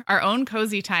leisure, our own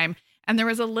cozy time. And there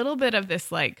was a little bit of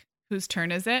this, like, whose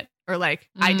turn is it? Or like,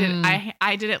 I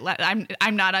did it.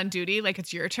 I'm not on duty. Like,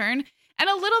 it's your turn. And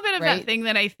a little bit of that thing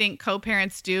that I think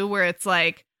co-parents do where it's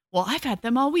like, well, I've had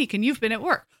them all week and you've been at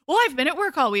work. Well, I've been at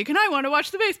work all week and I want to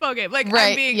watch the baseball game. Like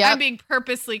I'm being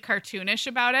purposely cartoonish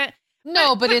about it.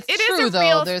 No, but it's true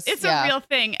though. It's a real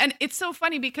thing. And it's so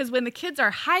funny because when the kids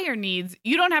are higher needs,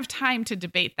 you don't have time to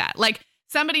debate that. Like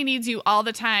somebody needs you all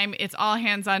the time. It's all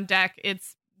hands on deck.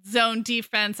 It's zone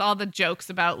defense, all the jokes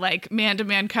about like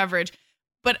man-to-man coverage.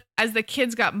 But as the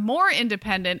kids got more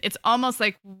independent, it's almost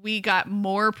like we got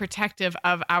more protective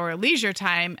of our leisure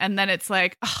time. And then it's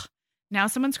like, oh, now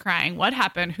someone's crying. What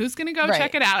happened? Who's going to go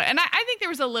check it out? And I think there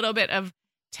was a little bit of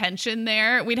tension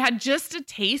there. We'd had just a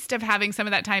taste of having some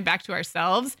of that time back to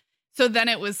ourselves. So then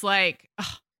it was like,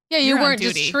 yeah, you weren't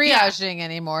just triaging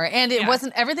anymore. And it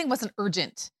wasn't, everything wasn't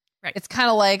urgent. Right. It's kind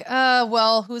of like,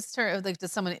 well, whose turn? Like,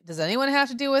 does anyone have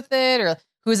to deal with it? Or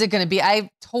who's it going to be? I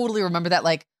totally remember that,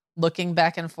 like looking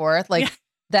back and forth, like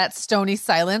that stony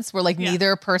silence where like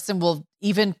neither person will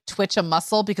even twitch a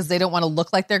muscle because they don't want to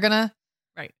look like they're going to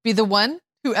be the one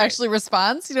who actually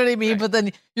responds. You know what I mean? Right. But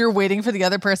then you're waiting for the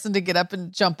other person to get up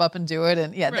and jump up and do it.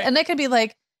 And and that could be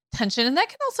like tension. And that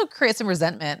can also create some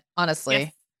resentment, honestly.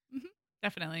 Yes. Mm-hmm.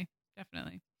 Definitely.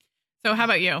 So how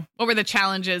about you? What were the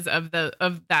challenges of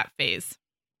that phase?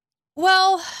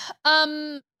 Well,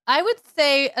 I would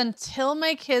say until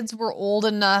my kids were old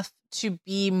enough to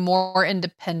be more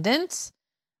independent,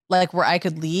 like where I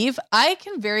could leave, I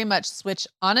can very much switch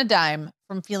on a dime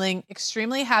from feeling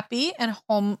extremely happy and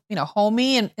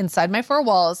homey and inside my four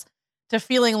walls to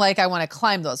feeling like I want to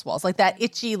climb those walls, like that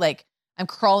itchy, like I'm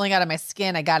crawling out of my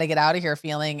skin, I got to get out of here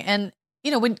feeling. And,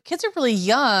 when kids are really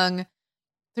young,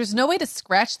 there's no way to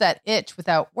scratch that itch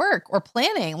without work or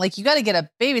planning. Like you got to get a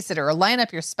babysitter or line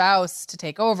up your spouse to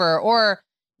take over, or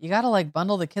you got to like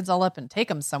bundle the kids all up and take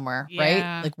them somewhere,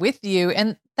 right? Like with you.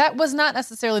 And that was not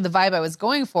necessarily the vibe I was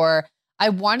going for. I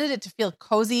wanted it to feel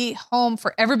cozy home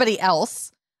for everybody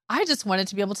else. I just wanted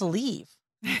to be able to leave,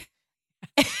 and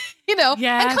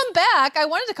come back. I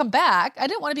wanted to come back. I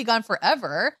didn't want to be gone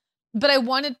forever, but I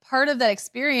wanted part of that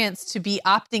experience to be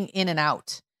opting in and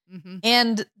out. Mm-hmm.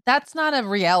 And that's not a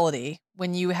reality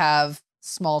when you have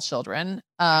small children,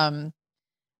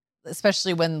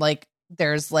 especially when like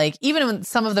there's like, even when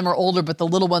some of them are older, but the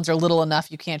little ones are little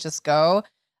enough, you can't just go.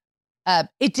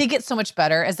 It did get so much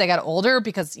better as they got older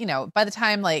because, by the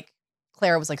time like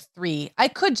Clara was like 3, I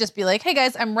could just be like, hey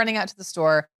guys, I'm running out to the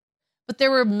store. But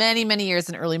there were many, many years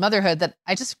in early motherhood that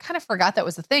I just kind of forgot that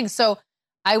was the thing. So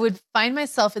I would find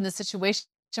myself in this situation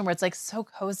where it's like so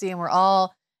cozy and we're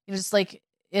all, just like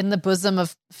in the bosom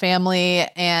of family.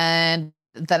 And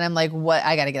then I'm like, what?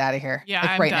 I got to get out of here. Yeah,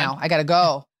 like right now. I got to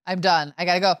go. I'm done. I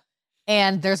got to go.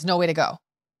 And there's no way to go.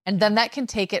 And then that can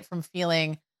take it from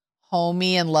feeling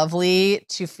homey and lovely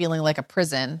to feeling like a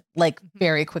prison, like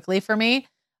very quickly for me.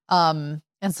 And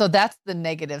so that's the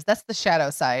negatives. That's the shadow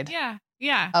side.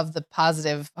 Yeah. Of the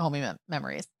positive homey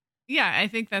memories. Yeah. I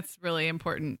think that's really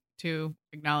important to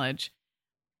acknowledge.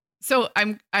 So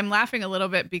I'm laughing a little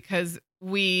bit because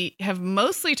we have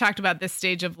mostly talked about this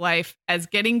stage of life as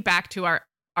getting back to our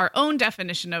own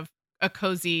definition of a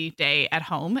cozy day at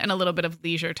home and a little bit of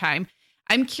leisure time.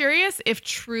 I'm curious if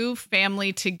true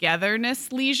family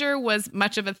togetherness leisure was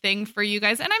much of a thing for you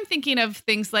guys. And I'm thinking of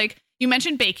things like you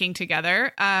mentioned baking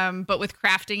together, but with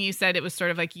crafting, you said it was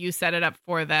sort of like you set it up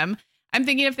for them. I'm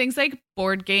thinking of things like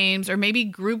board games or maybe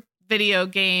group video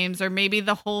games or maybe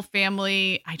the whole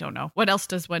family. I don't know. What else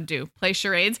does one do? Play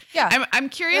charades? Yeah. I'm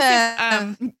curious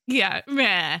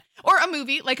if, or a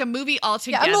movie, like a movie all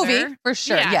together. Yeah, a movie for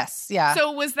sure. Yeah. Yes. Yeah.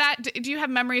 So was that, do you have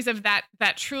memories of that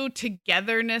true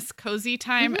togetherness, cozy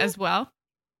time as well?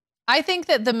 I think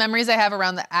that the memories I have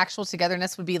around the actual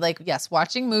togetherness would be like, yes,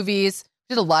 watching movies.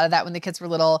 We did a lot of that when the kids were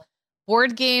little.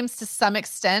 Board games to some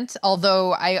extent,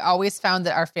 although I always found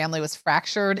that our family was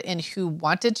fractured in who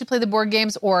wanted to play the board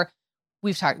games, or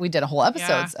we did a whole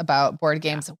episodes about board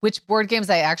games, which board games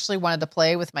I actually wanted to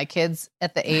play with my kids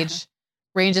at the age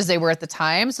ranges they were at the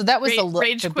time. So that was a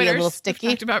little sticky.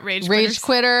 We talked about rage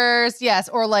quitters. Yes.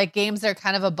 Or like games that are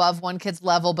kind of above one kid's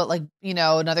level, but like,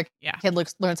 another kid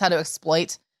learns how to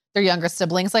exploit their younger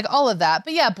siblings, like all of that.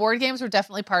 But yeah, board games were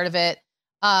definitely part of it.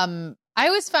 I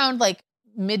always found like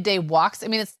midday walks. I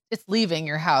mean, it's leaving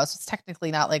your house. It's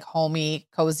technically not like homey,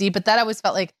 cozy, but that always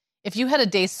felt like if you had a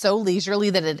day so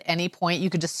leisurely that at any point you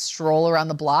could just stroll around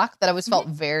the block, that always felt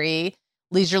very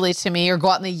leisurely to me, or go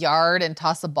out in the yard and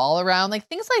toss a ball around, like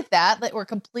things like that were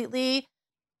completely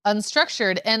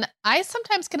unstructured. And I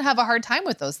sometimes can have a hard time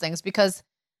with those things because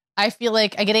I feel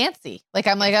like I get antsy. Like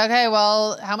I'm like, okay,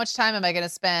 well, how much time am I going to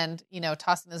spend,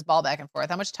 tossing this ball back and forth?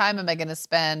 How much time am I going to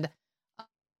spend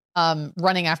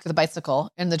running after the bicycle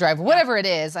in the driveway, whatever it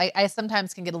is. I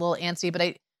sometimes can get a little antsy,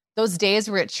 but those days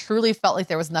where it truly felt like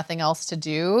there was nothing else to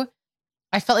do,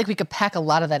 I felt like we could pack a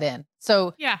lot of that in.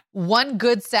 So one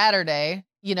good Saturday,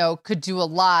 could do a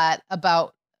lot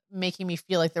about making me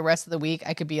feel like the rest of the week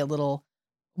I could be a little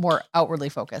more outwardly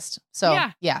focused. So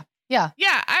yeah.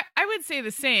 I would say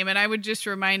the same. And I would just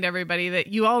remind everybody that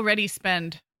you already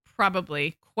spend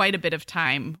probably quite a bit of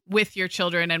time with your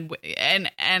children and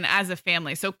as a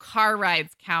family. So car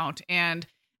rides count, and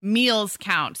meals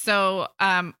count. So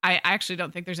I actually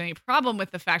don't think there's any problem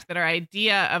with the fact that our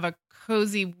idea of a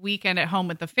cozy weekend at home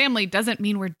with the family doesn't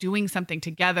mean we're doing something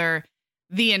together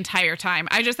the entire time.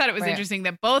 I just thought it was interesting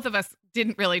that both of us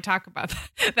didn't really talk about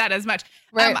that as much.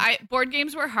 Right. Board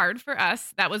games were hard for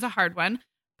us. That was a hard one.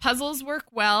 Puzzles work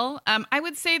well. I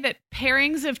would say that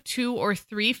pairings of 2 or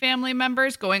 3 family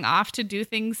members going off to do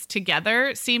things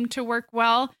together seem to work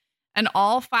well. An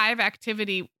all 5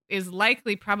 activity is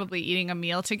likely probably eating a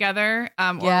meal together.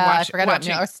 I forgot about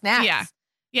meal or snacks.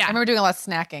 Yeah. I remember doing a lot of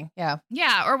snacking. Yeah.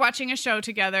 Yeah. Or watching a show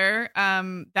together.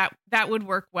 That would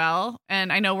work well.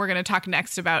 And I know we're going to talk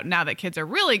next about now that kids are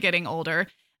really getting older.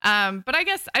 But I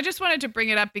guess I just wanted to bring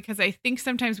it up because I think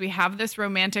sometimes we have this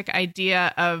romantic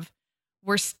idea of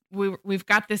we've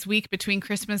got this week between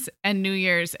Christmas and New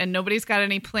Year's and nobody's got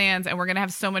any plans and we're going to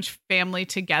have so much family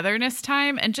togetherness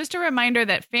time. And just a reminder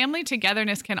that family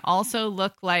togetherness can also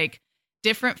look like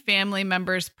different family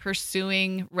members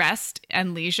pursuing rest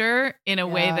and leisure in a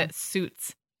way that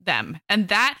suits them. And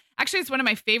that actually is one of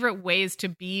my favorite ways to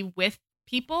be with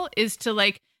people, is to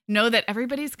like know that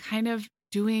everybody's kind of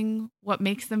doing what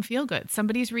makes them feel good.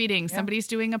 Somebody's reading, somebody's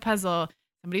doing a puzzle,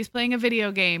 somebody's playing a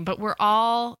video game, but we're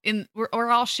all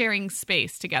sharing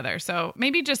space together. So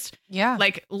maybe just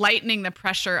like lightening the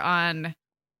pressure on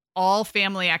all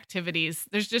family activities.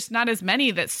 There's just not as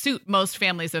many that suit most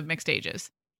families of mixed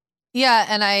ages. Yeah.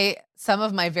 And some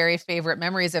of my very favorite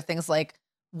memories of things like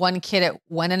one kid at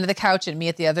one end of the couch and me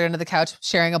at the other end of the couch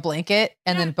sharing a blanket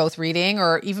and then both reading,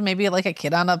 or even maybe like a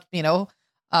kid on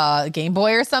a Game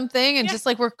Boy or something. And just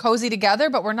like we're cozy together,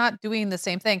 but we're not doing the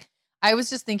same thing. I was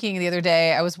just thinking the other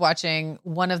day, I was watching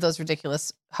one of those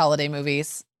ridiculous holiday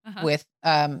movies with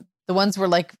the ones where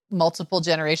like multiple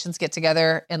generations get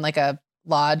together in like a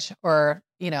lodge or,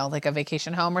 like a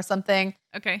vacation home or something.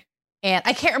 Okay. And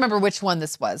I can't remember which one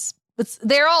this was, but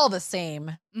they're all the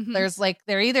same. Mm-hmm. There's like,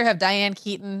 they either have Diane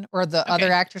Keaton or the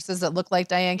other actresses that look like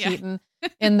Diane Keaton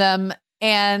in them.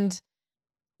 And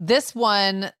this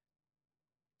one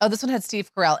had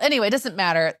Steve Carell. Anyway, it doesn't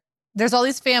matter. There's all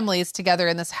these families together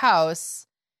in this house,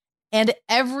 and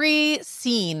every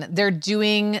scene they're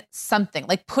doing something,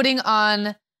 like putting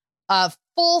on a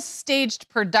full staged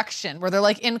production where they're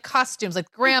like in costumes, like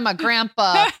grandma,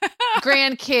 grandpa,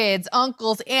 grandkids,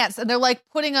 uncles, aunts, and they're like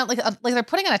putting on like they're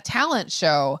putting on a talent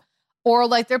show, or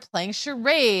like they're playing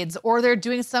charades, or they're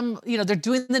doing some, they're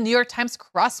doing the New York Times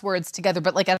crosswords together,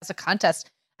 but like as a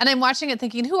contest. And I'm watching it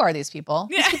thinking, who are these people?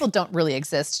 These people don't really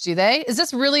exist, do they? Is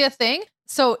this really a thing?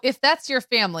 So if that's your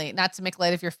family, not to make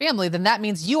light of your family, then that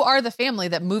means you are the family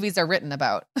that movies are written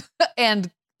about.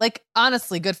 And like,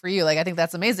 honestly, good for you. Like, I think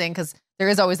that's amazing because there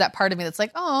is always that part of me that's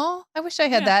like, oh, I wish I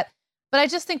had that. But I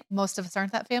just think most of us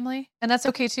aren't that family. And that's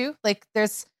okay too. Like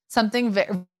there's something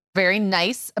very, very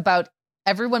nice about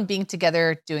everyone being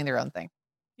together, doing their own thing.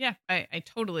 Yeah, I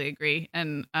totally agree.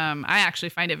 And I actually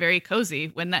find it very cozy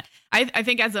when that, I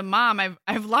think as a mom,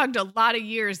 I've logged a lot of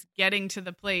years getting to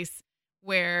the place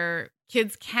where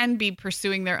kids can be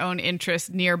pursuing their own interests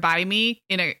nearby me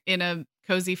in a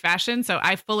cozy fashion. So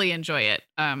I fully enjoy it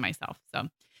myself. So,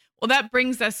 well, that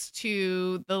brings us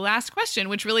to the last question,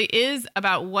 which really is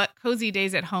about what cozy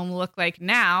days at home look like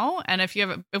now. And if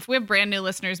we have brand new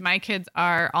listeners, my kids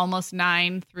are almost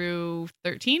 9 through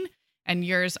 13. And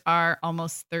yours are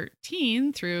almost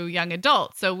 13 through young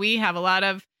adult. So we have a lot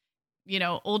of,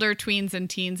 older tweens and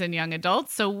teens and young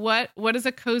adults. So what does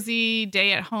a cozy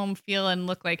day at home feel and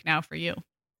look like now for you?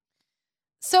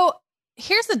 So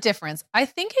here's the difference. I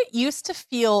think it used to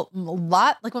feel a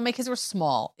lot like when my kids were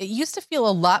small, it used to feel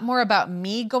a lot more about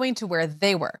me going to where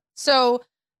they were. So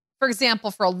for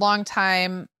example, for a long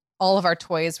time, all of our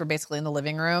toys were basically in the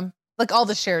living room. Like all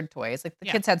the shared toys, like the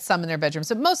kids had some in their bedroom.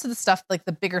 So most of the stuff, like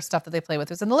the bigger stuff that they play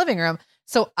with was in the living room.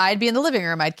 So I'd be in the living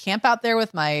room. I'd camp out there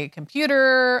with my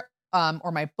computer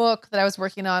or my book that I was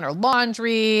working on or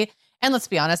laundry. And let's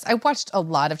be honest, I watched a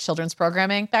lot of children's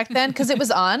programming back then because it was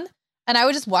on and I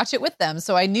would just watch it with them.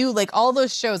 So I knew like all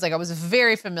those shows, like I was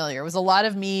very familiar. It was a lot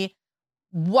of me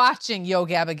watching Yo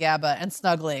Gabba Gabba and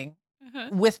snuggling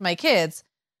with my kids.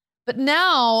 But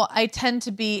now I tend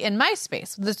to be in my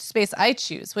space, the space I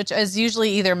choose, which is usually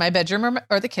either my bedroom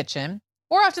or the kitchen,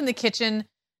 or often the kitchen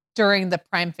during the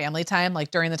prime family time,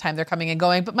 like during the time they're coming and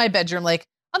going. But my bedroom, like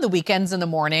on the weekends in the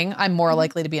morning, I'm more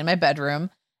likely to be in my bedroom.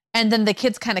 And then the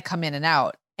kids kind of come in and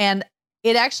out. And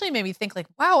it actually made me think like,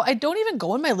 wow, I don't even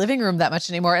go in my living room that much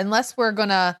anymore unless we're going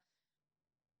to,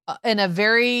 in a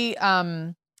very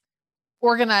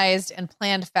organized and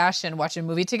planned fashion, watch a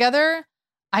movie together.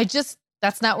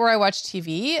 That's not where I watch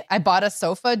TV. I bought a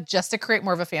sofa just to create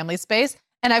more of a family space,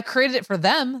 and I've created it for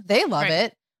them. They love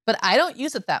it, but I don't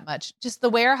use it that much. Just the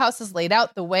way our house is laid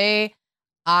out, the way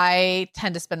I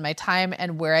tend to spend my time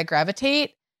and where I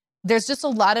gravitate, there's just a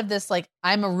lot of this, like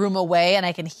I'm a room away and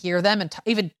I can hear them and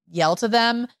even yell to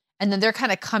them. And then they're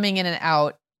kind of coming in and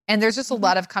out. And there's just a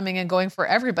lot of coming and going for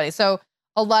everybody. So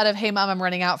a lot of, hey, mom, I'm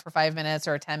running out for 5 minutes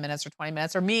or 10 minutes or 20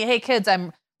 minutes, or me, hey, kids,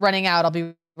 I'm running out. I'll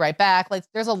be right back. Like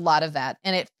there's a lot of that.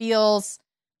 And it's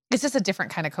just a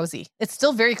different kind of cozy. It's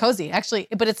still very cozy, actually,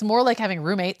 but it's more like having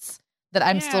roommates that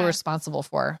I'm still responsible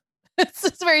for.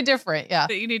 It's very different. Yeah.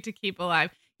 That you need to keep alive.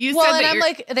 And I'm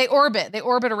like, they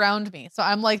orbit around me. So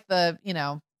I'm like the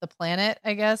planet,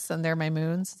 I guess. And they're my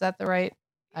moons. Is that the right?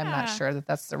 I'm not sure that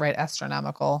that's the right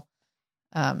astronomical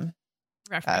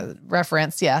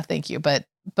reference. Yeah. Thank you. But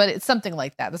it's something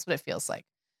like that. That's what it feels like.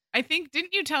 I think,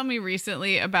 didn't you tell me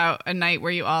recently about a night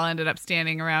where you all ended up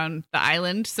standing around the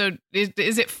island? So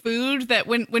is it food that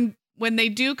when they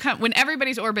do come, when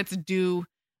everybody's orbits do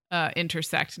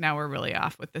intersect, now we're really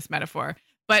off with this metaphor,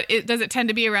 but does it tend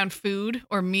to be around food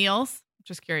or meals?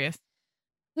 Just curious.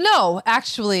 No,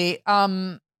 actually,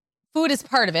 food is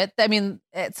part of it. I mean,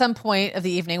 at some point of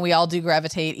the evening, we all do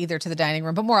gravitate either to the dining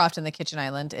room, but more often the kitchen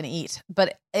island and eat.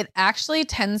 But it actually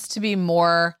tends to be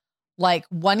more like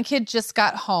one kid just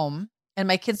got home, and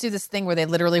my kids do this thing where they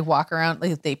literally walk around,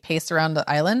 like they pace around the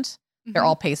island. They're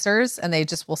all pacers, and they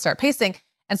just will start pacing.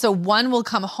 And so one will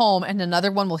come home and another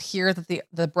one will hear that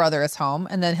the brother is home,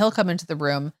 and then he'll come into the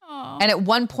room. Aww. And at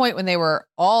one point when they were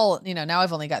all, now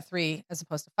I've only got 3 as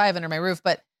opposed to 5 under my roof,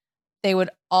 but they would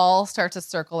all start to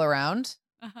circle around.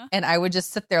 And I would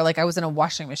just sit there like I was in a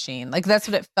washing machine. Like that's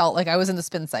what it felt like. I was in the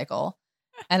spin cycle.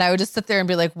 And I would just sit there and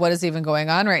be like, what is even going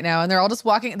on right now? And they're all just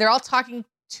walking. They're all talking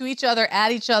to each other,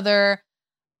 at each other.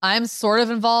 I'm sort of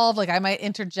involved. Like I might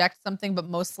interject something, but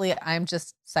mostly I'm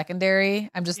just secondary.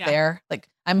 I'm just there. Like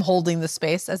I'm holding the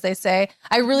space, as they say.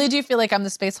 I really do feel like I'm the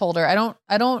space holder.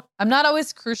 I'm not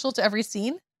always crucial to every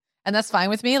scene, and that's fine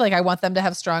with me. Like I want them to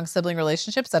have strong sibling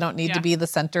relationships. I don't need to be the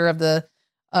center of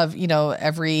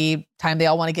every time they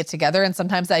all want to get together. And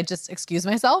sometimes I just excuse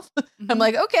myself. I'm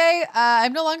like, okay,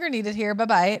 I'm no longer needed here.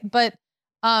 Bye-bye. But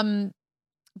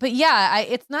yeah,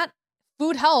 it's not,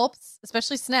 food helps,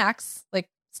 especially snacks. Like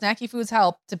snacky foods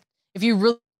help if you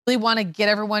really want to get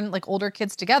everyone, like older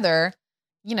kids together,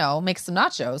 make some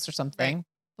nachos or something. Right.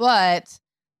 But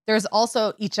there's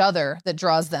also each other that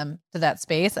draws them to that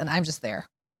space. And I'm just there.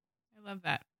 I love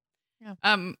that.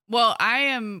 Yeah. Well, I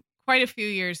am quite a few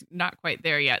years not quite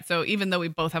there yet. So even though we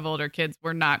both have older kids,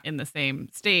 we're not in the same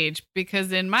stage,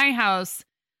 because in my house,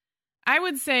 I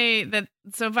would say that,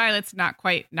 so Violet's not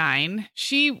quite 9.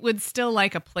 She would still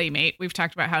like a playmate. We've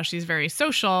talked about how she's very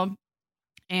social.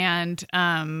 And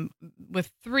with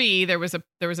 3, there was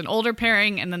an older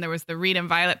pairing, and then there was the Reed and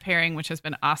Violet pairing, which has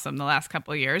been awesome the last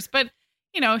couple of years. But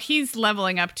he's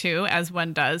leveling up too, as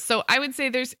one does. So I would say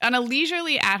there's, on a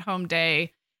leisurely at-home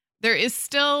day, there is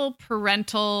still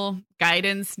parental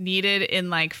guidance needed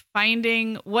in like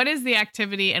finding what is the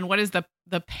activity and what is the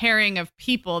pairing of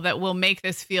people that will make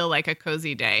this feel like a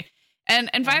cozy day. And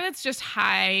Violet's just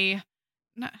high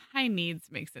needs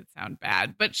makes it sound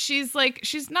bad, but she's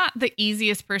not the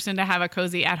easiest person to have a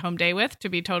cozy at-home day with, to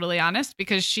be totally honest,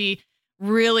 because she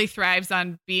really thrives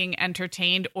on being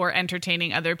entertained or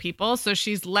entertaining other people. So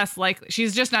she's less likely,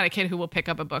 she's just not a kid who will pick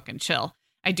up a book and chill.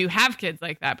 I do have kids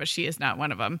like that, but she is not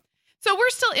one of them. So we're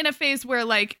still in a phase where,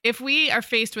 like, if we are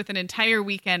faced with an entire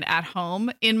weekend at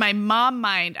home, in my mom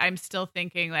mind, I'm still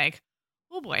thinking like,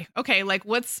 oh boy, okay, like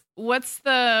what's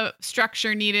the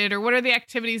structure needed, or what are the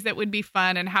activities that would be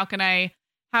fun, and how can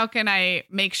I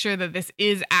make sure that this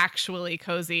is actually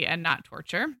cozy and not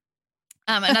torture?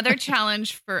 Another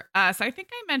challenge for us, I think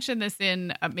I mentioned this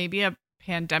in maybe a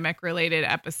pandemic related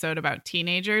episode about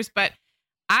teenagers, but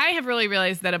I have really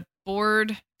realized that a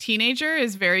bored teenager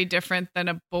is very different than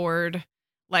a bored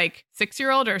like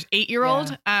 6-year-old or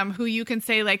 8-year-old who you can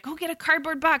say like, go get a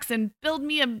cardboard box and build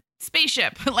me a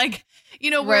spaceship. Like,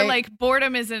 where like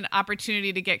boredom is an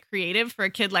opportunity to get creative for a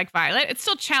kid like Violet. It's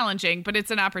still challenging, but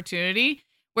it's an opportunity.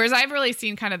 Whereas I've really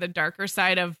seen kind of the darker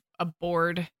side of a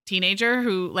bored teenager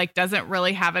who like doesn't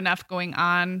really have enough going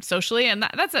on socially. And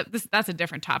that's a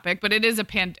different topic, but it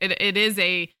is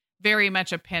a very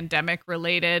much a pandemic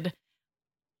related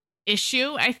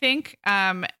issue, I think.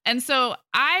 And so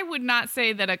I would not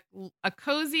say that a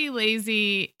cozy,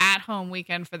 lazy at-home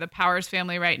weekend for the Powers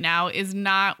family right now is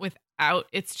not without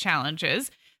its challenges.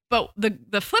 But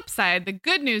the flip side, the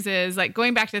good news is, like,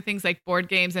 going back to things like board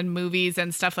games and movies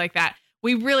and stuff like that,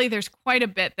 there's quite a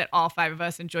bit that all 5 of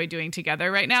us enjoy doing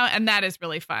together right now. And that is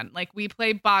really fun. Like, we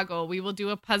play Boggle, we will do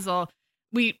a puzzle.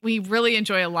 We really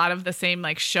enjoy a lot of the same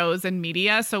like shows and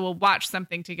media. So we'll watch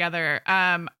something together.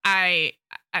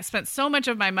 I spent so much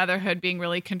of my motherhood being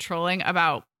really controlling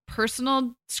about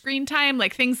personal screen time,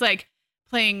 like things like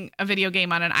playing a video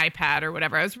game on an iPad or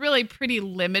whatever. I was really pretty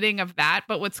limiting of that.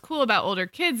 But what's cool about older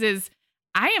kids is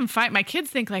I am fine. My kids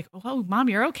think like, "Oh, mom,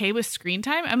 you're okay with screen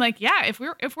time?" I'm like, "Yeah, if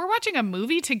we're watching a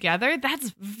movie together, that's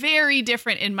very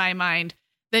different in my mind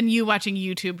than you watching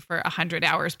YouTube for 100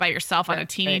 hours by yourself on a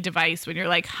teeny device when you're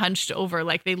like hunched over,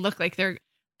 like they look like they're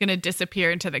going to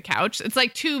disappear into the couch." It's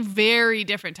like two very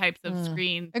different types of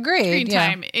screen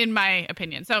time, in my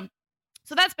opinion. So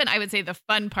that's been, I would say, the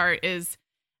fun part is,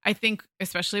 I think,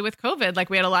 especially with COVID, like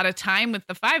we had a lot of time with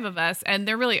the 5 of us, and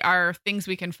there really are things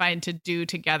we can find to do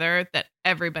together that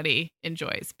everybody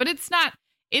enjoys. But it's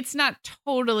not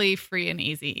totally free and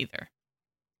easy either.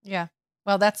 Yeah.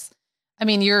 Well,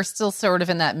 you're still sort of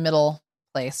in that middle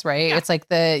place, right? Yeah. It's like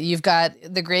you've got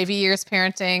the gravy years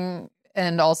parenting,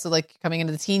 and also like coming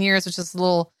into the teen years, which is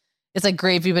it's like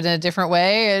gravy, but in a different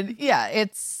way. And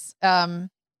it's like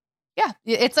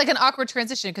an awkward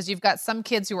transition because you've got some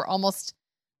kids who are almost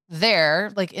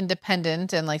there, like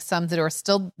independent, and like some that are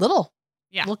still little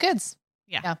kids.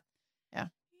 Yeah. Yep.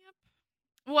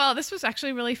 Well, this was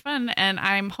actually really fun, and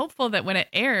I'm hopeful that when it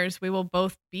airs, we will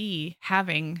both be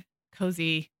having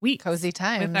cozy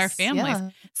times with our families. Yeah.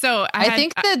 So I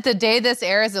think that the day this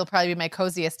airs, it'll probably be my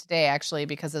coziest day, actually,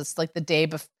 because it's like the day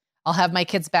before I'll have my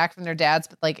kids back from their dads,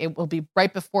 but like it will be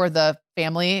right before the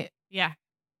family. Yeah.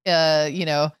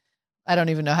 I don't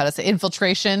even know how to say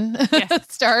infiltration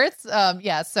starts.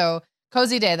 So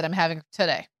cozy day that I'm having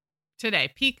today.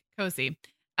 Peak cozy.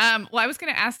 Well, I was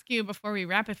going to ask you before we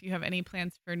wrap if you have any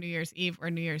plans for New Year's Eve or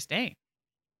New Year's Day.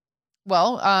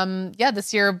 Well,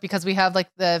 this year, because we have like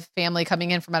the family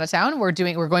coming in from out of town, we're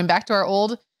going back to our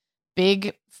old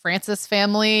big Francis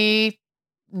family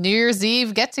New Year's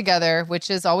Eve get together, which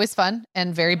is always fun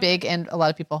and very big and a lot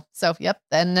of people. So, yep.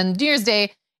 And then New Year's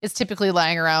Day is typically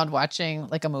lying around watching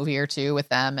like a movie or two with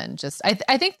them. And just,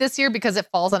 I think this year, because it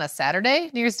falls on a Saturday,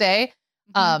 New Year's Day,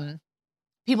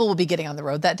 people will be getting on the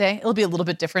road that day. It'll be a little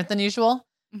bit different than usual.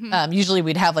 Usually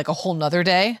we'd have like a whole nother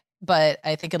day, but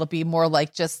I think it'll be more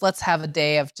like just let's have a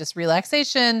day of just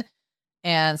relaxation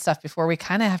and stuff before we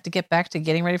kind of have to get back to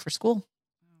getting ready for school.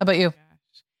 How about you?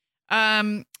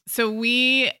 So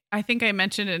I think I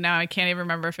mentioned it now. I can't even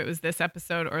remember if it was this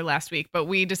episode or last week, but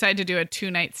we decided to do a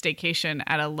 2-night staycation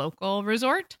at a local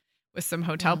resort with some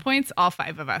hotel points, all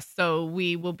 5 of us. So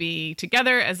we will be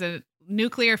together as a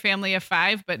nuclear family of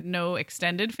 5, but no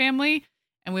extended family.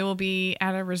 And we will be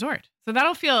at a resort. So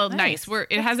that'll feel nice.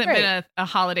 It hasn't been a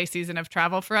holiday season of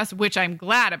travel for us, which I'm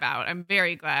glad about. I'm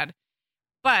very glad.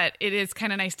 But it is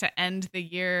kind of nice to end the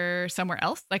year somewhere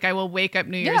else. Like I will wake up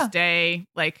New Year's Day,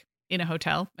 like in a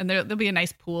hotel, and there'll be a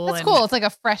nice pool. That's cool. It's like a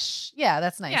fresh,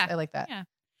 that's nice. Yeah, I like that. Yeah.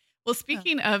 Well,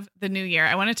 speaking of the new year,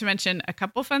 I wanted to mention a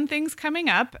couple fun things coming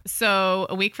up. So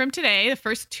a week from today, the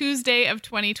first Tuesday of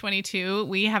 2022,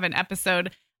 we have an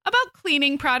episode about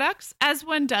cleaning products, as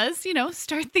one does,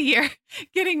 start the year,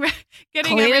 getting clean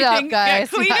everything, it up, guys.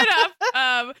 Clean it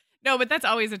up. No, but that's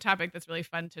always a topic that's really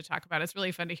fun to talk about. It's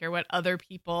really fun to hear what other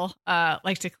people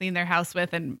like to clean their house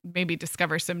with and maybe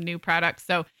discover some new products.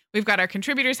 So we've got our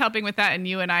contributors helping with that, and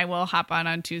you and I will hop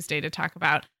on Tuesday to talk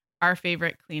about our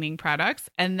favorite cleaning products.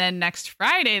 And then next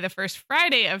Friday, the first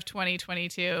Friday of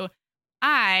 2022,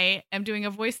 I am doing a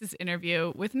Voices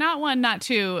interview with not 1, not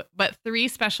 2, but 3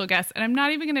 special guests. And I'm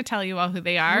not even going to tell you all who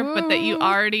they are, but that you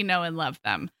already know and love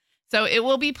them. So it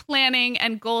will be planning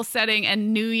and goal setting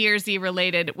and New Year's Eve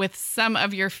related with some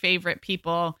of your favorite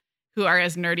people who are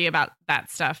as nerdy about that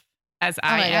stuff as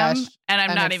I am. Gosh. And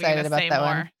I'm not even going to say more.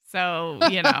 One. So,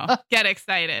 get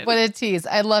excited. What a tease.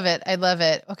 I love it.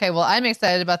 Okay, well, I'm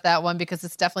excited about that one because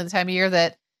it's definitely the time of year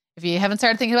that if you haven't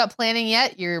started thinking about planning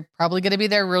yet, you're probably going to be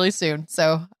there really soon.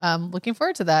 So looking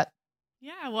forward to that.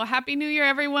 Yeah, well, Happy New Year,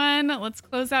 everyone. Let's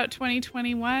close out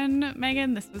 2021.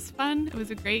 Megan, this was fun. It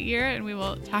was a great year, and we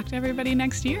will talk to everybody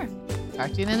next year.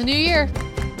 Talk to you in the new year.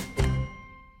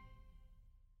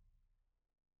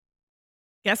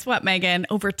 Guess what, Megan?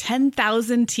 Over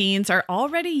 10,000 teens are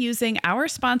already using our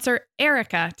sponsor,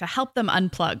 Erica, to help them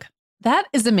unplug. That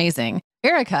is amazing.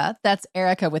 Erica, that's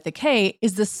Erica with a K,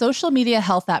 is the social media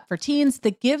health app for teens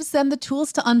that gives them the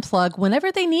tools to unplug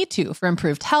whenever they need to for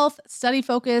improved health, study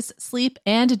focus, sleep,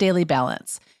 and daily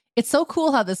balance. It's so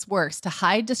cool how this works to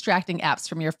hide distracting apps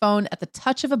from your phone at the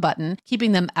touch of a button,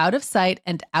 keeping them out of sight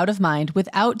and out of mind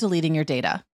without deleting your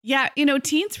data. Yeah,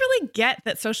 teens really get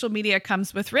that social media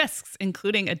comes with risks,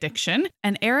 including addiction,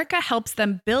 and Erica helps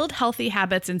them build healthy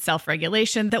habits and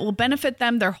self-regulation that will benefit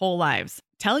them their whole lives.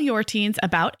 Tell your teens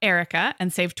about Erica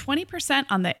and save 20%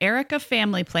 on the Erica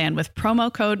family plan with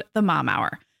promo code The Mom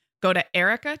Hour. Go to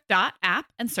erica.app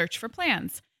and search for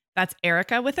plans. That's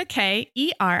Erica with a K,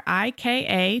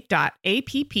 ERIKA.app,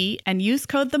 and use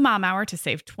code the Mom Hour to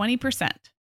save 20%.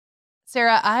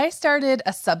 Sarah, I started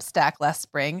a Substack last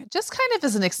spring, just kind of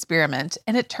as an experiment,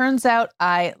 and it turns out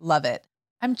I love it.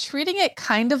 I'm treating it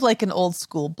kind of like an old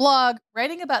school blog,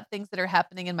 writing about things that are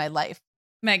happening in my life.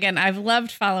 Megan, I've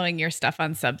loved following your stuff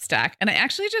on Substack, and I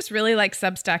actually just really like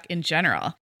Substack in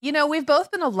general. You know, we've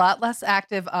both been a lot less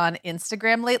active on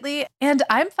Instagram lately, and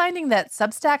I'm finding that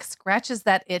Substack scratches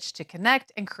that itch to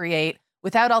connect and create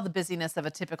without all the busyness of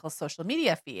a typical social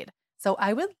media feed. So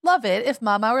I would love it if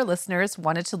Mom Hour listeners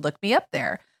wanted to look me up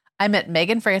there. I'm at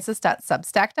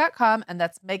meganfrancis.substack.com, and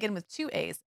that's Megan with 2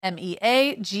 A's,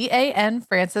 MEAGAN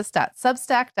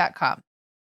Francis.substack.com.